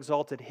highly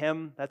exalted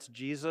him, that's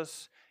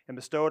Jesus, and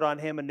bestowed on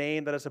him a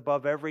name that is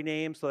above every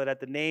name, so that at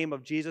the name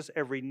of Jesus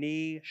every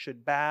knee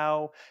should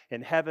bow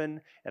in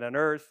heaven and on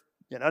earth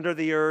and under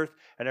the earth,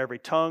 and every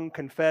tongue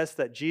confess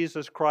that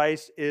Jesus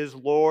Christ is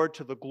Lord,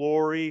 to the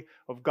glory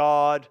of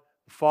God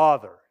the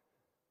Father.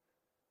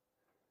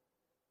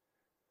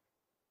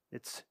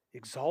 It's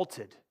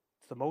exalted.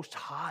 It's the Most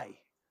High.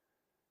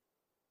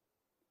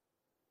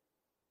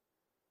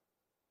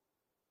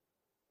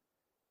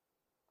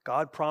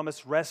 God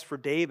promised rest for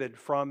David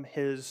from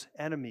his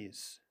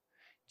enemies.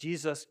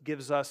 Jesus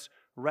gives us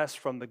rest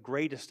from the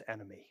greatest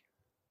enemy,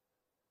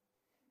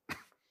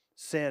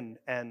 sin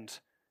and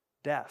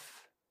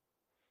death.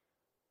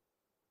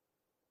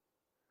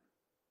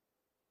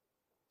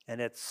 And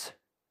it's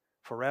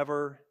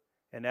forever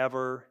and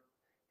ever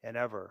and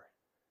ever.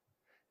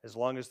 As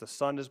long as the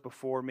sun is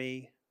before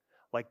me,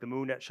 like the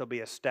moon that shall be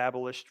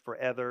established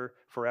forever,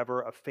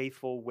 a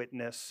faithful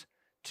witness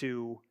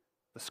to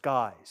the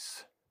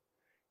skies.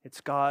 It's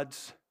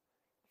God's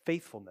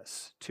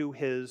faithfulness to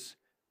his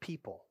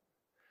people.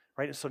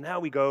 Right? And so now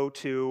we go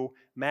to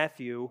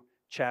Matthew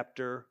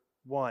chapter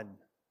 1.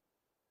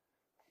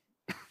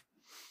 We're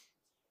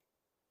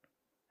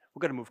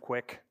going to move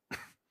quick.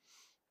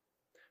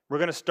 We're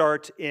going to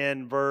start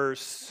in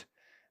verse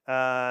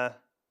 6.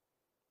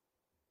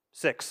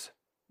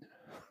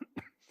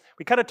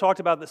 We kind of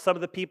talked about some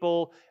of the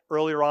people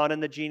earlier on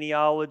in the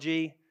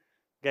genealogy.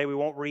 Okay, we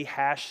won't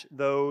rehash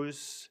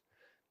those.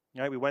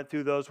 All right, we went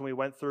through those when we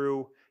went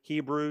through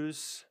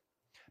Hebrews.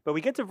 But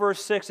we get to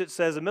verse 6, it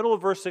says, the middle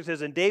of verse 6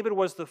 says, and David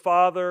was the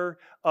father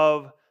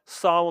of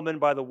Solomon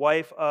by the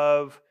wife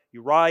of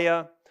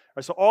Uriah. All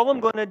right, so all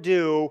I'm going to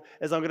do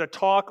is I'm going to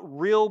talk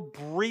real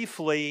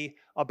briefly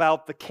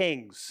about the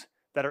kings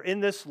that are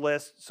in this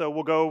list. So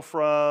we'll go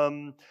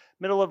from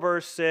middle of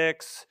verse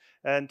 6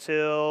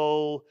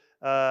 until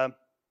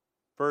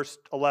verse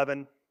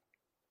 11.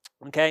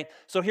 Okay,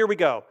 so here we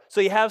go.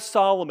 So you have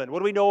Solomon. What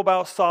do we know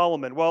about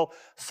Solomon? Well,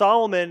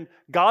 Solomon,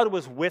 God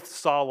was with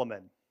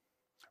Solomon.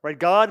 Right?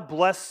 God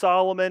blessed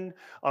Solomon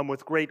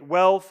with great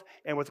wealth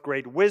and with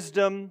great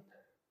wisdom.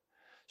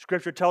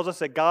 Scripture tells us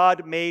that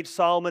God made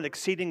Solomon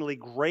exceedingly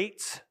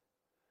great.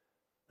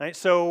 Right?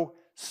 So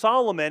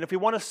Solomon, if we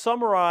want to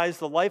summarize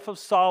the life of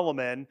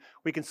Solomon,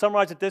 we can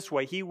summarize it this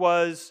way. He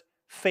was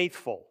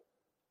faithful.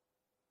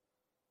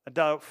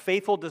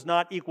 Faithful does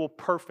not equal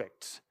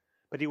perfect,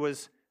 but he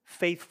was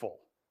faithful.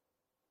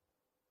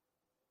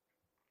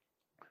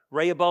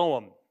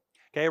 Rehoboam.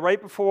 Okay,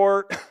 right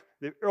before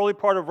the early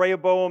part of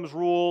Rehoboam's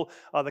rule,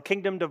 the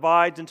kingdom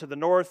divides into the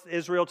north,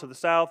 Israel to the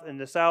south, and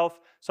the south,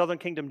 southern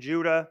kingdom,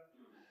 Judah.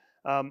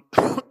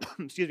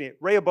 Excuse me,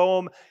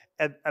 Rehoboam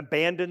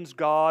abandons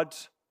God.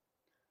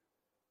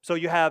 So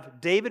you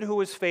have David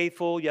who is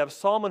faithful, you have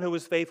Solomon who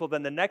is faithful,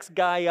 then the next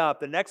guy up,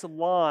 the next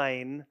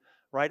line,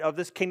 right, of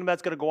this kingdom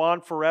that's going to go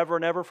on forever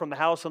and ever from the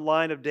house and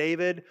line of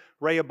David,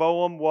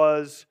 Rehoboam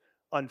was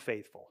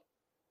unfaithful.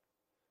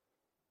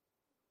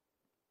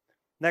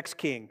 Next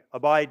king,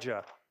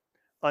 Abijah,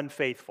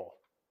 unfaithful.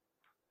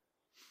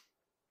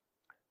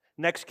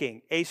 Next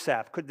king,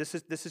 Asaph. This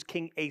is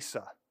King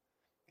Asa.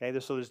 Okay,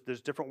 so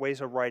there's different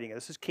ways of writing it.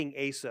 This is King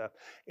Asa.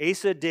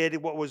 Asa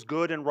did what was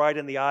good and right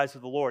in the eyes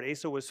of the Lord.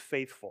 Asa was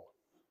faithful.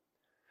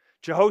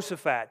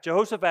 Jehoshaphat.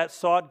 Jehoshaphat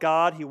sought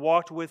God. He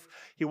walked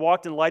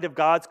in light of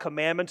God's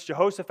commandments.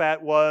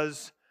 Jehoshaphat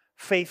was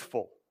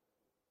faithful.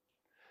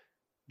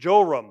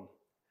 Joram.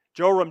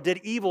 Joram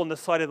did evil in the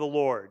sight of the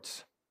Lord.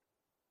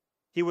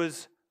 He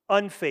was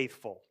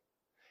unfaithful.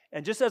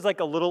 And just as like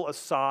a little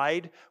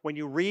aside, when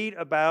you read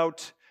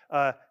about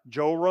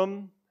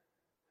Joram,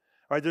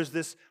 right, there's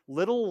this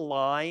little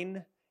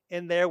line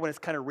in there when it's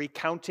kind of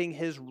recounting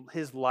his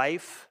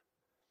life.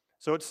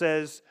 So it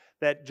says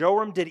that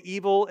Joram did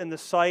evil in the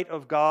sight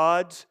of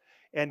God,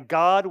 and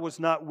God was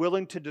not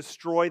willing to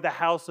destroy the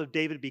house of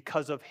David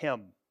because of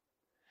him.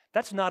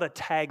 That's not a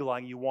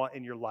tagline you want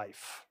in your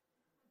life,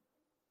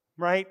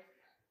 right?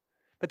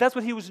 But that's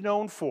what he was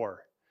known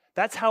for.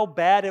 That's how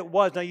bad it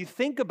was. Now you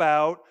think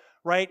about,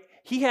 right,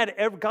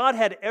 God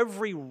had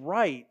every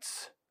right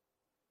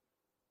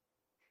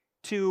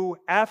to,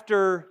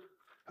 after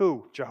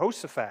who?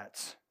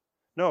 Jehoshaphat.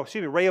 No,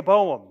 excuse me,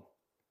 Rehoboam.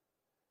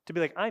 To be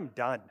like, I'm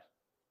done.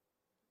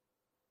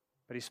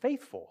 But he's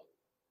faithful.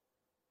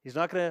 He's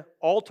not going to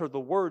alter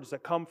the words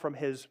that come from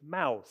his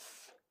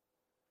mouth.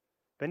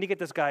 Then you get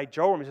this guy,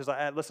 Joram, he says,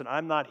 listen,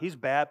 he's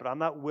bad, but I'm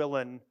not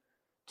willing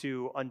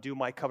to undo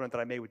my covenant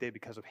that I made with David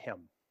because of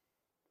him.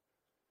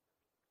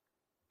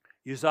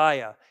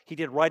 Uzziah, he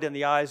did right in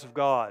the eyes of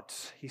God.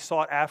 He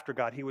sought after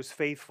God. He was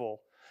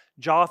faithful.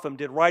 Jotham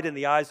did right in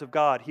the eyes of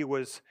God. He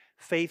was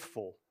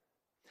faithful.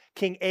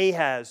 King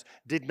Ahaz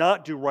did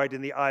not do right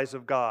in the eyes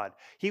of God.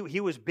 He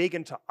was big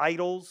into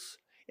idols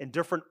and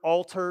different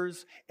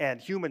altars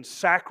and human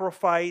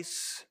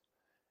sacrifice.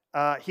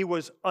 He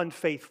was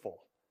unfaithful.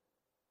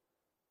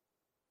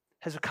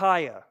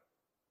 Hezekiah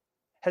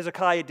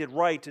did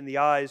right in the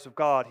eyes of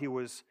God. He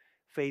was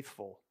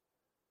faithful.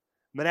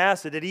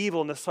 Manasseh did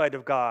evil in the sight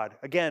of God.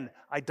 Again,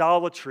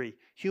 idolatry,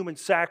 human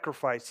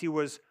sacrifice. He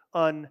was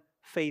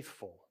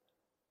unfaithful.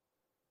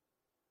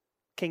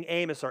 King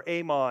Amos or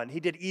Amon,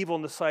 he did evil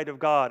in the sight of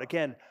God.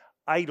 Again,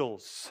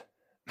 idols.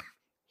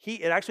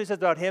 It actually says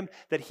about him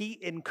that he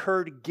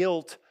incurred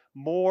guilt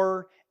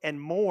more and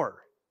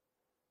more.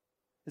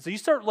 And so you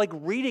start like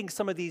reading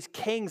some of these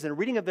kings and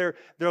reading of their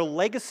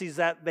legacies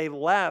that they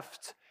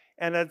left,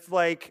 and it's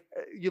like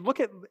you look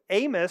at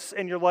Amos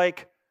and you're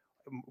like,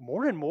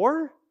 more and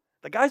more?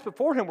 The guys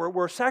before him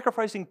were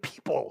sacrificing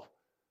people.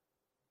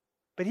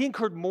 But he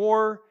incurred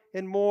more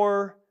and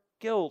more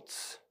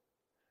guilt.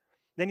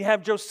 Then you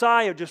have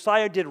Josiah.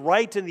 Josiah did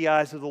right in the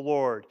eyes of the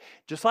Lord.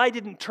 Josiah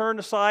didn't turn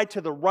aside to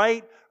the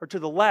right or to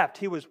the left.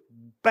 He was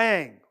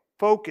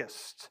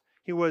focused.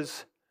 He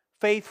was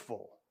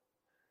faithful.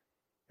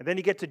 And then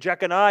you get to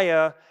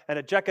Jeconiah, and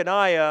at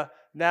Jeconiah,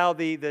 now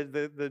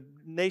the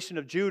nation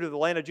of Judah, the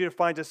land of Judah,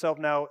 finds itself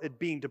now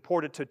being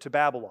deported to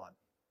Babylon.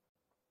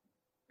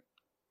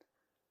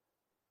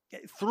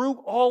 Through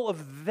all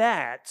of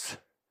that,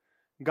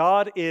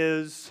 God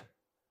is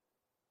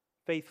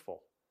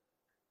faithful.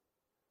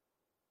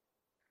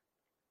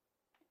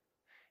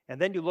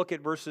 And then you look at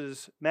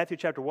Matthew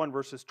chapter 1,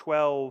 verses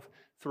 12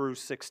 through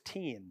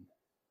 16.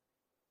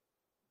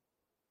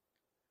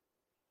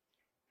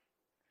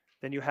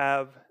 Then you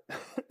have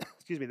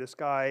excuse me, this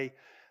guy,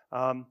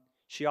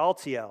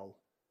 Shealtiel.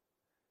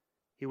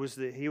 He was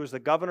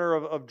the governor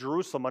of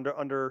Jerusalem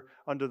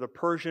under the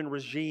Persian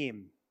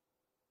regime.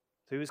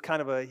 So he was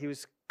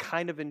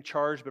kind of in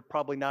charge, but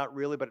probably not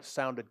really, but it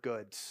sounded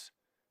good.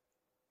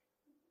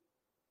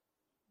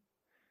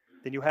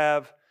 Then you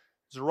have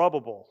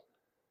Zerubbabel.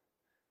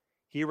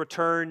 He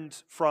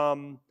returned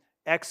from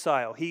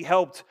exile. He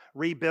helped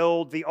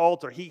rebuild the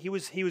altar. He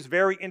was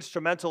very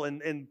instrumental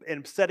in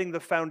setting the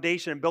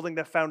foundation and building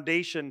the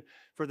foundation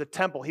for the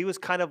temple. He was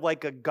kind of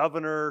like a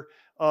governor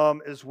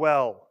as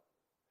well.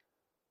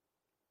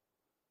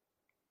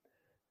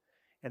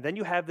 And then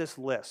you have this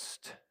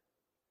list: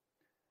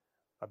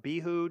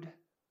 Abihud,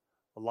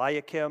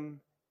 Eliakim,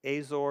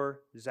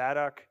 Azor,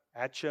 Zadok,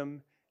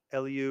 Achim,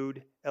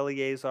 Eliud,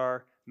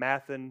 Eleazar,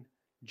 Mathan,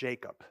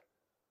 Jacob.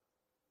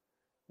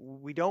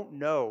 We don't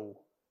know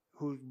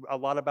a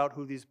lot about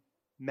who these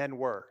men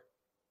were.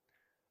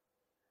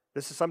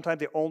 This is sometimes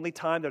the only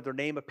time that their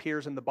name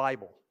appears in the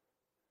Bible.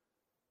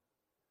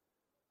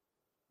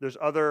 There's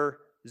other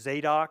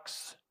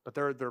Zadoks, but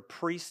they're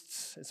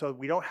priests, and so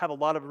we don't have a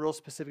lot of real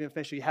specific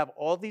information. You have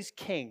all these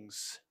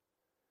kings,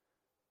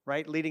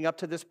 right, leading up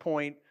to this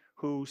point,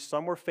 who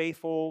some were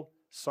faithful,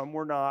 some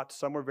were not,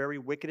 some were very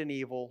wicked and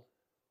evil,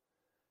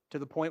 to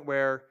the point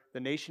where the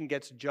nation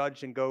gets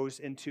judged and goes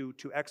into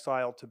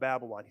exile to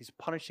Babylon. He's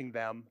punishing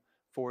them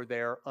for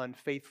their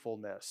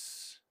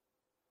unfaithfulness.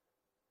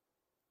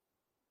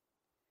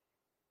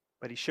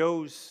 But he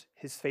shows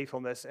his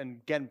faithfulness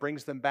and again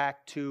brings them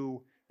back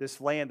to this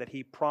land that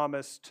he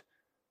promised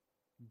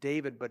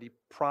David, but he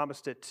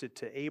promised it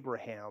to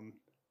Abraham.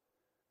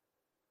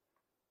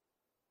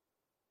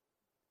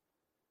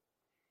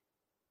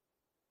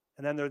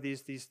 And then there are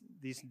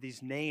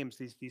these names,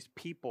 these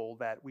people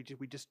that we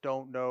just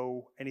don't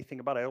know anything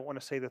about. I don't want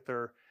to say that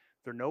they're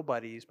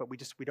nobodies, but we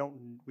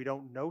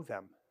don't know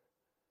them.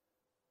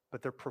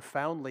 But they're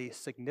profoundly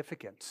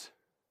significant.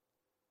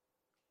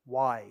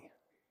 Why?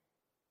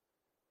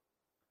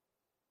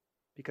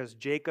 Because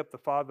Jacob, the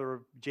father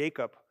of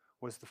Jacob,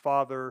 was the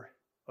father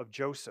of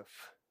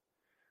Joseph,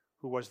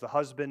 who was the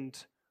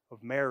husband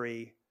of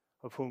Mary,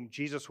 of whom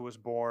Jesus was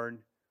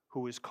born,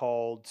 who is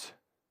called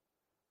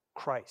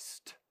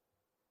Christ.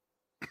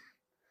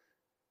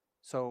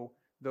 So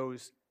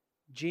those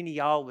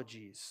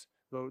genealogies,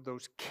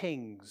 those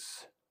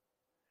kings,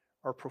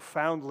 are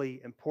profoundly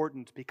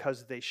important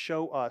because they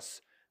show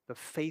us the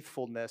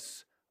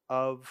faithfulness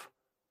of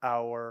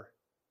our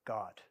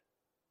God.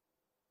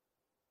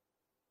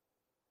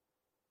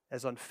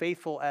 As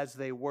unfaithful as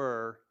they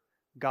were,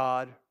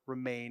 God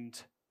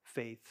remained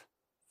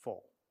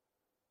faithful.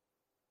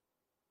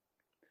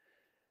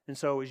 And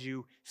so as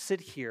you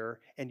sit here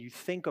and you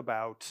think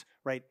about,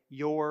 right,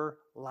 your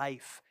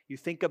life, you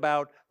think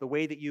about the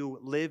way that you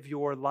live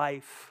your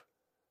life,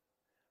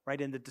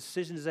 right, and the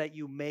decisions that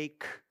you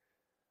make,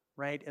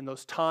 right, and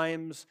those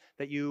times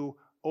that you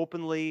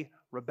openly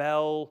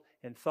rebel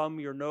and thumb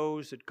your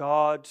nose at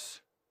God,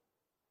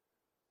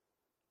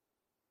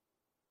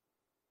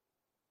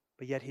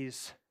 but yet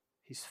He's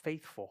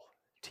faithful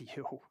to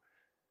you,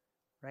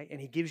 right? And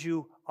He gives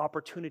you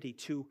opportunity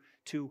to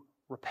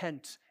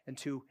repent and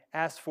to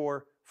ask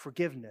for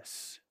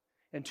forgiveness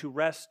and to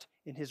rest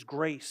in His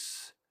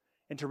grace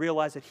and to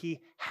realize that He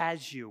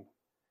has you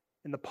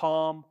in the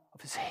palm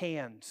of His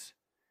hands.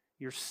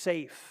 You're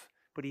safe,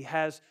 but He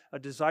has a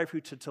desire for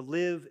you to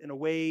live in a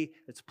way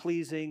that's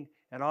pleasing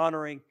and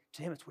honoring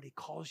to Him. It's what He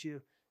calls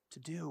you to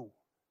do.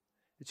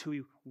 It's who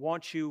He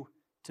wants you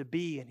to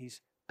be, and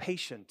He's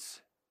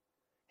patient.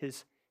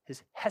 His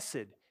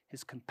hesed,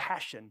 His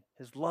compassion,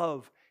 His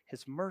love,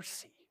 His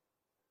mercy.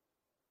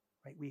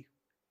 Right? We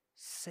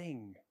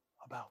sing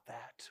about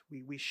that.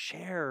 We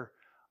share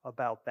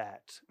about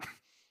that.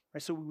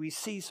 Right? So we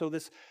see,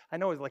 I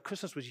know like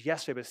Christmas was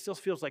yesterday, but it still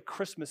feels like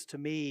Christmas to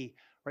me.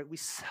 Right? We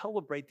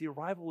celebrate the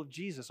arrival of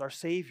Jesus, our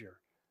Savior,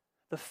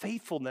 the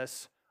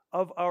faithfulness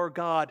of our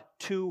God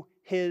to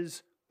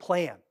His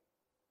plan.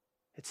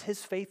 It's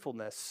His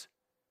faithfulness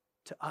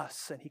to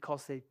us, and He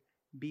calls it,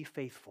 be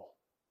faithful.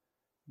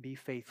 Be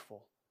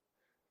faithful.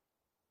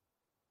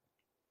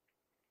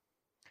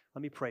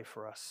 Let me pray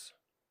for us.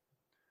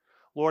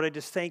 Lord, I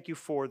just thank You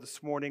for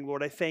this morning.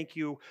 Lord, I thank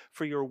You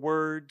for Your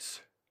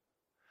words.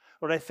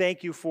 Lord, I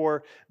thank You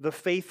for the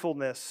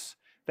faithfulness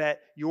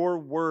that Your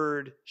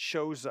word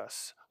shows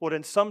us. Lord,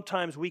 and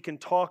sometimes we can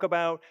talk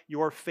about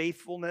Your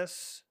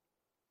faithfulness,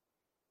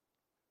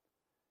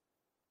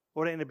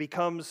 Lord, and it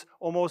becomes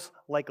almost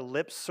like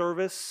lip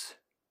service.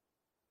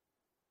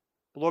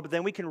 Lord, but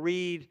then we can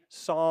read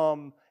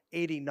Psalm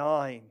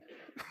 89,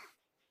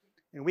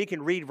 and we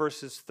can read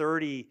verses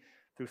 30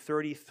 through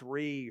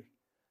 33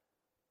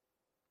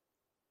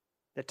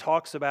 that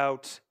talks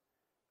about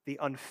the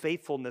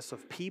unfaithfulness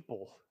of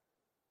people.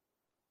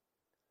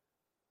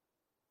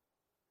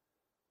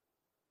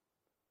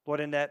 Lord,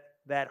 and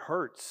that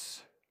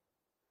hurts.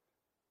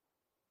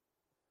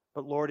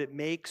 But Lord, it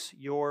makes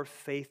Your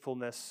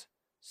faithfulness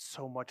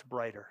so much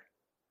brighter.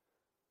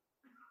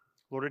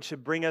 Lord, it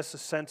should bring us a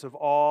sense of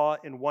awe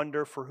and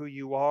wonder for who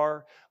you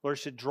are. Lord,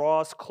 it should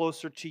draw us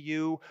closer to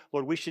you.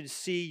 Lord, we should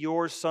see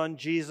your Son,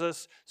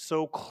 Jesus,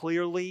 so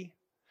clearly.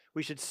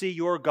 We should see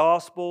your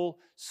gospel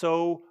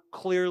so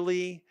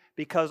clearly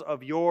because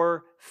of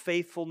your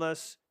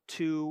faithfulness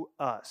to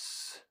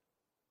us.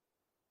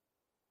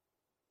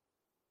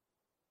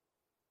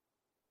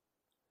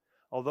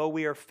 Although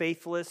we are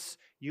faithless,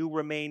 you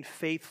remain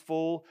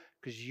faithful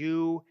because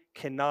you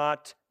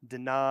cannot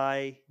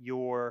deny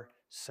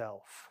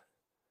yourself.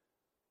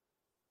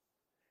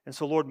 And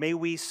so, Lord, may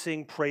we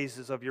sing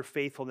praises of your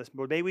faithfulness.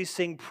 Lord, may we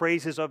sing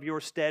praises of your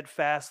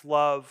steadfast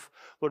love.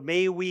 Lord,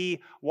 may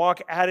we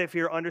walk out of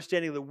here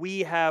understanding that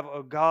we have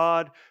a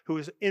God who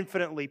is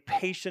infinitely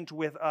patient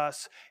with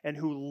us and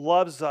who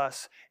loves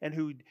us and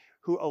who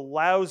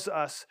allows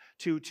us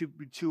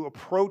to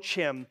approach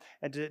him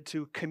and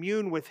to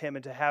commune with him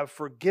and to have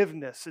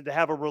forgiveness and to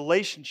have a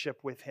relationship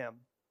with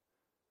him.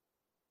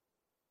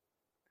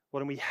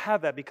 Lord, and we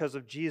have that because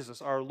of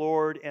Jesus, our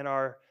Lord and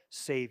our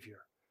Savior.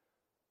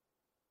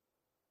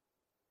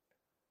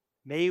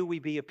 May we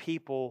be a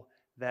people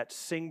that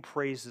sing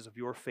praises of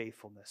your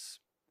faithfulness.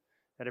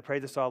 And I pray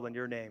this all in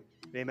your name.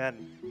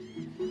 Amen.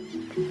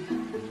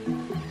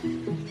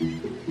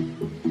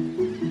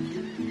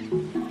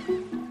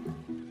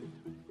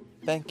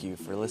 Thank you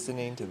for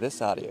listening to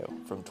this audio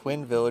from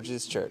Twin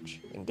Villages Church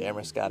in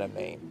Damariscotta,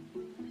 Maine.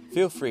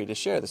 Feel free to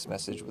share this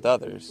message with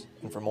others,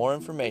 and for more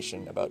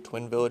information about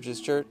Twin Villages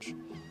Church,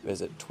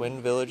 visit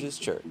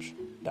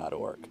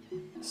twinvillageschurch.org.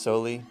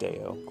 Soli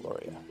Deo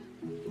Gloria.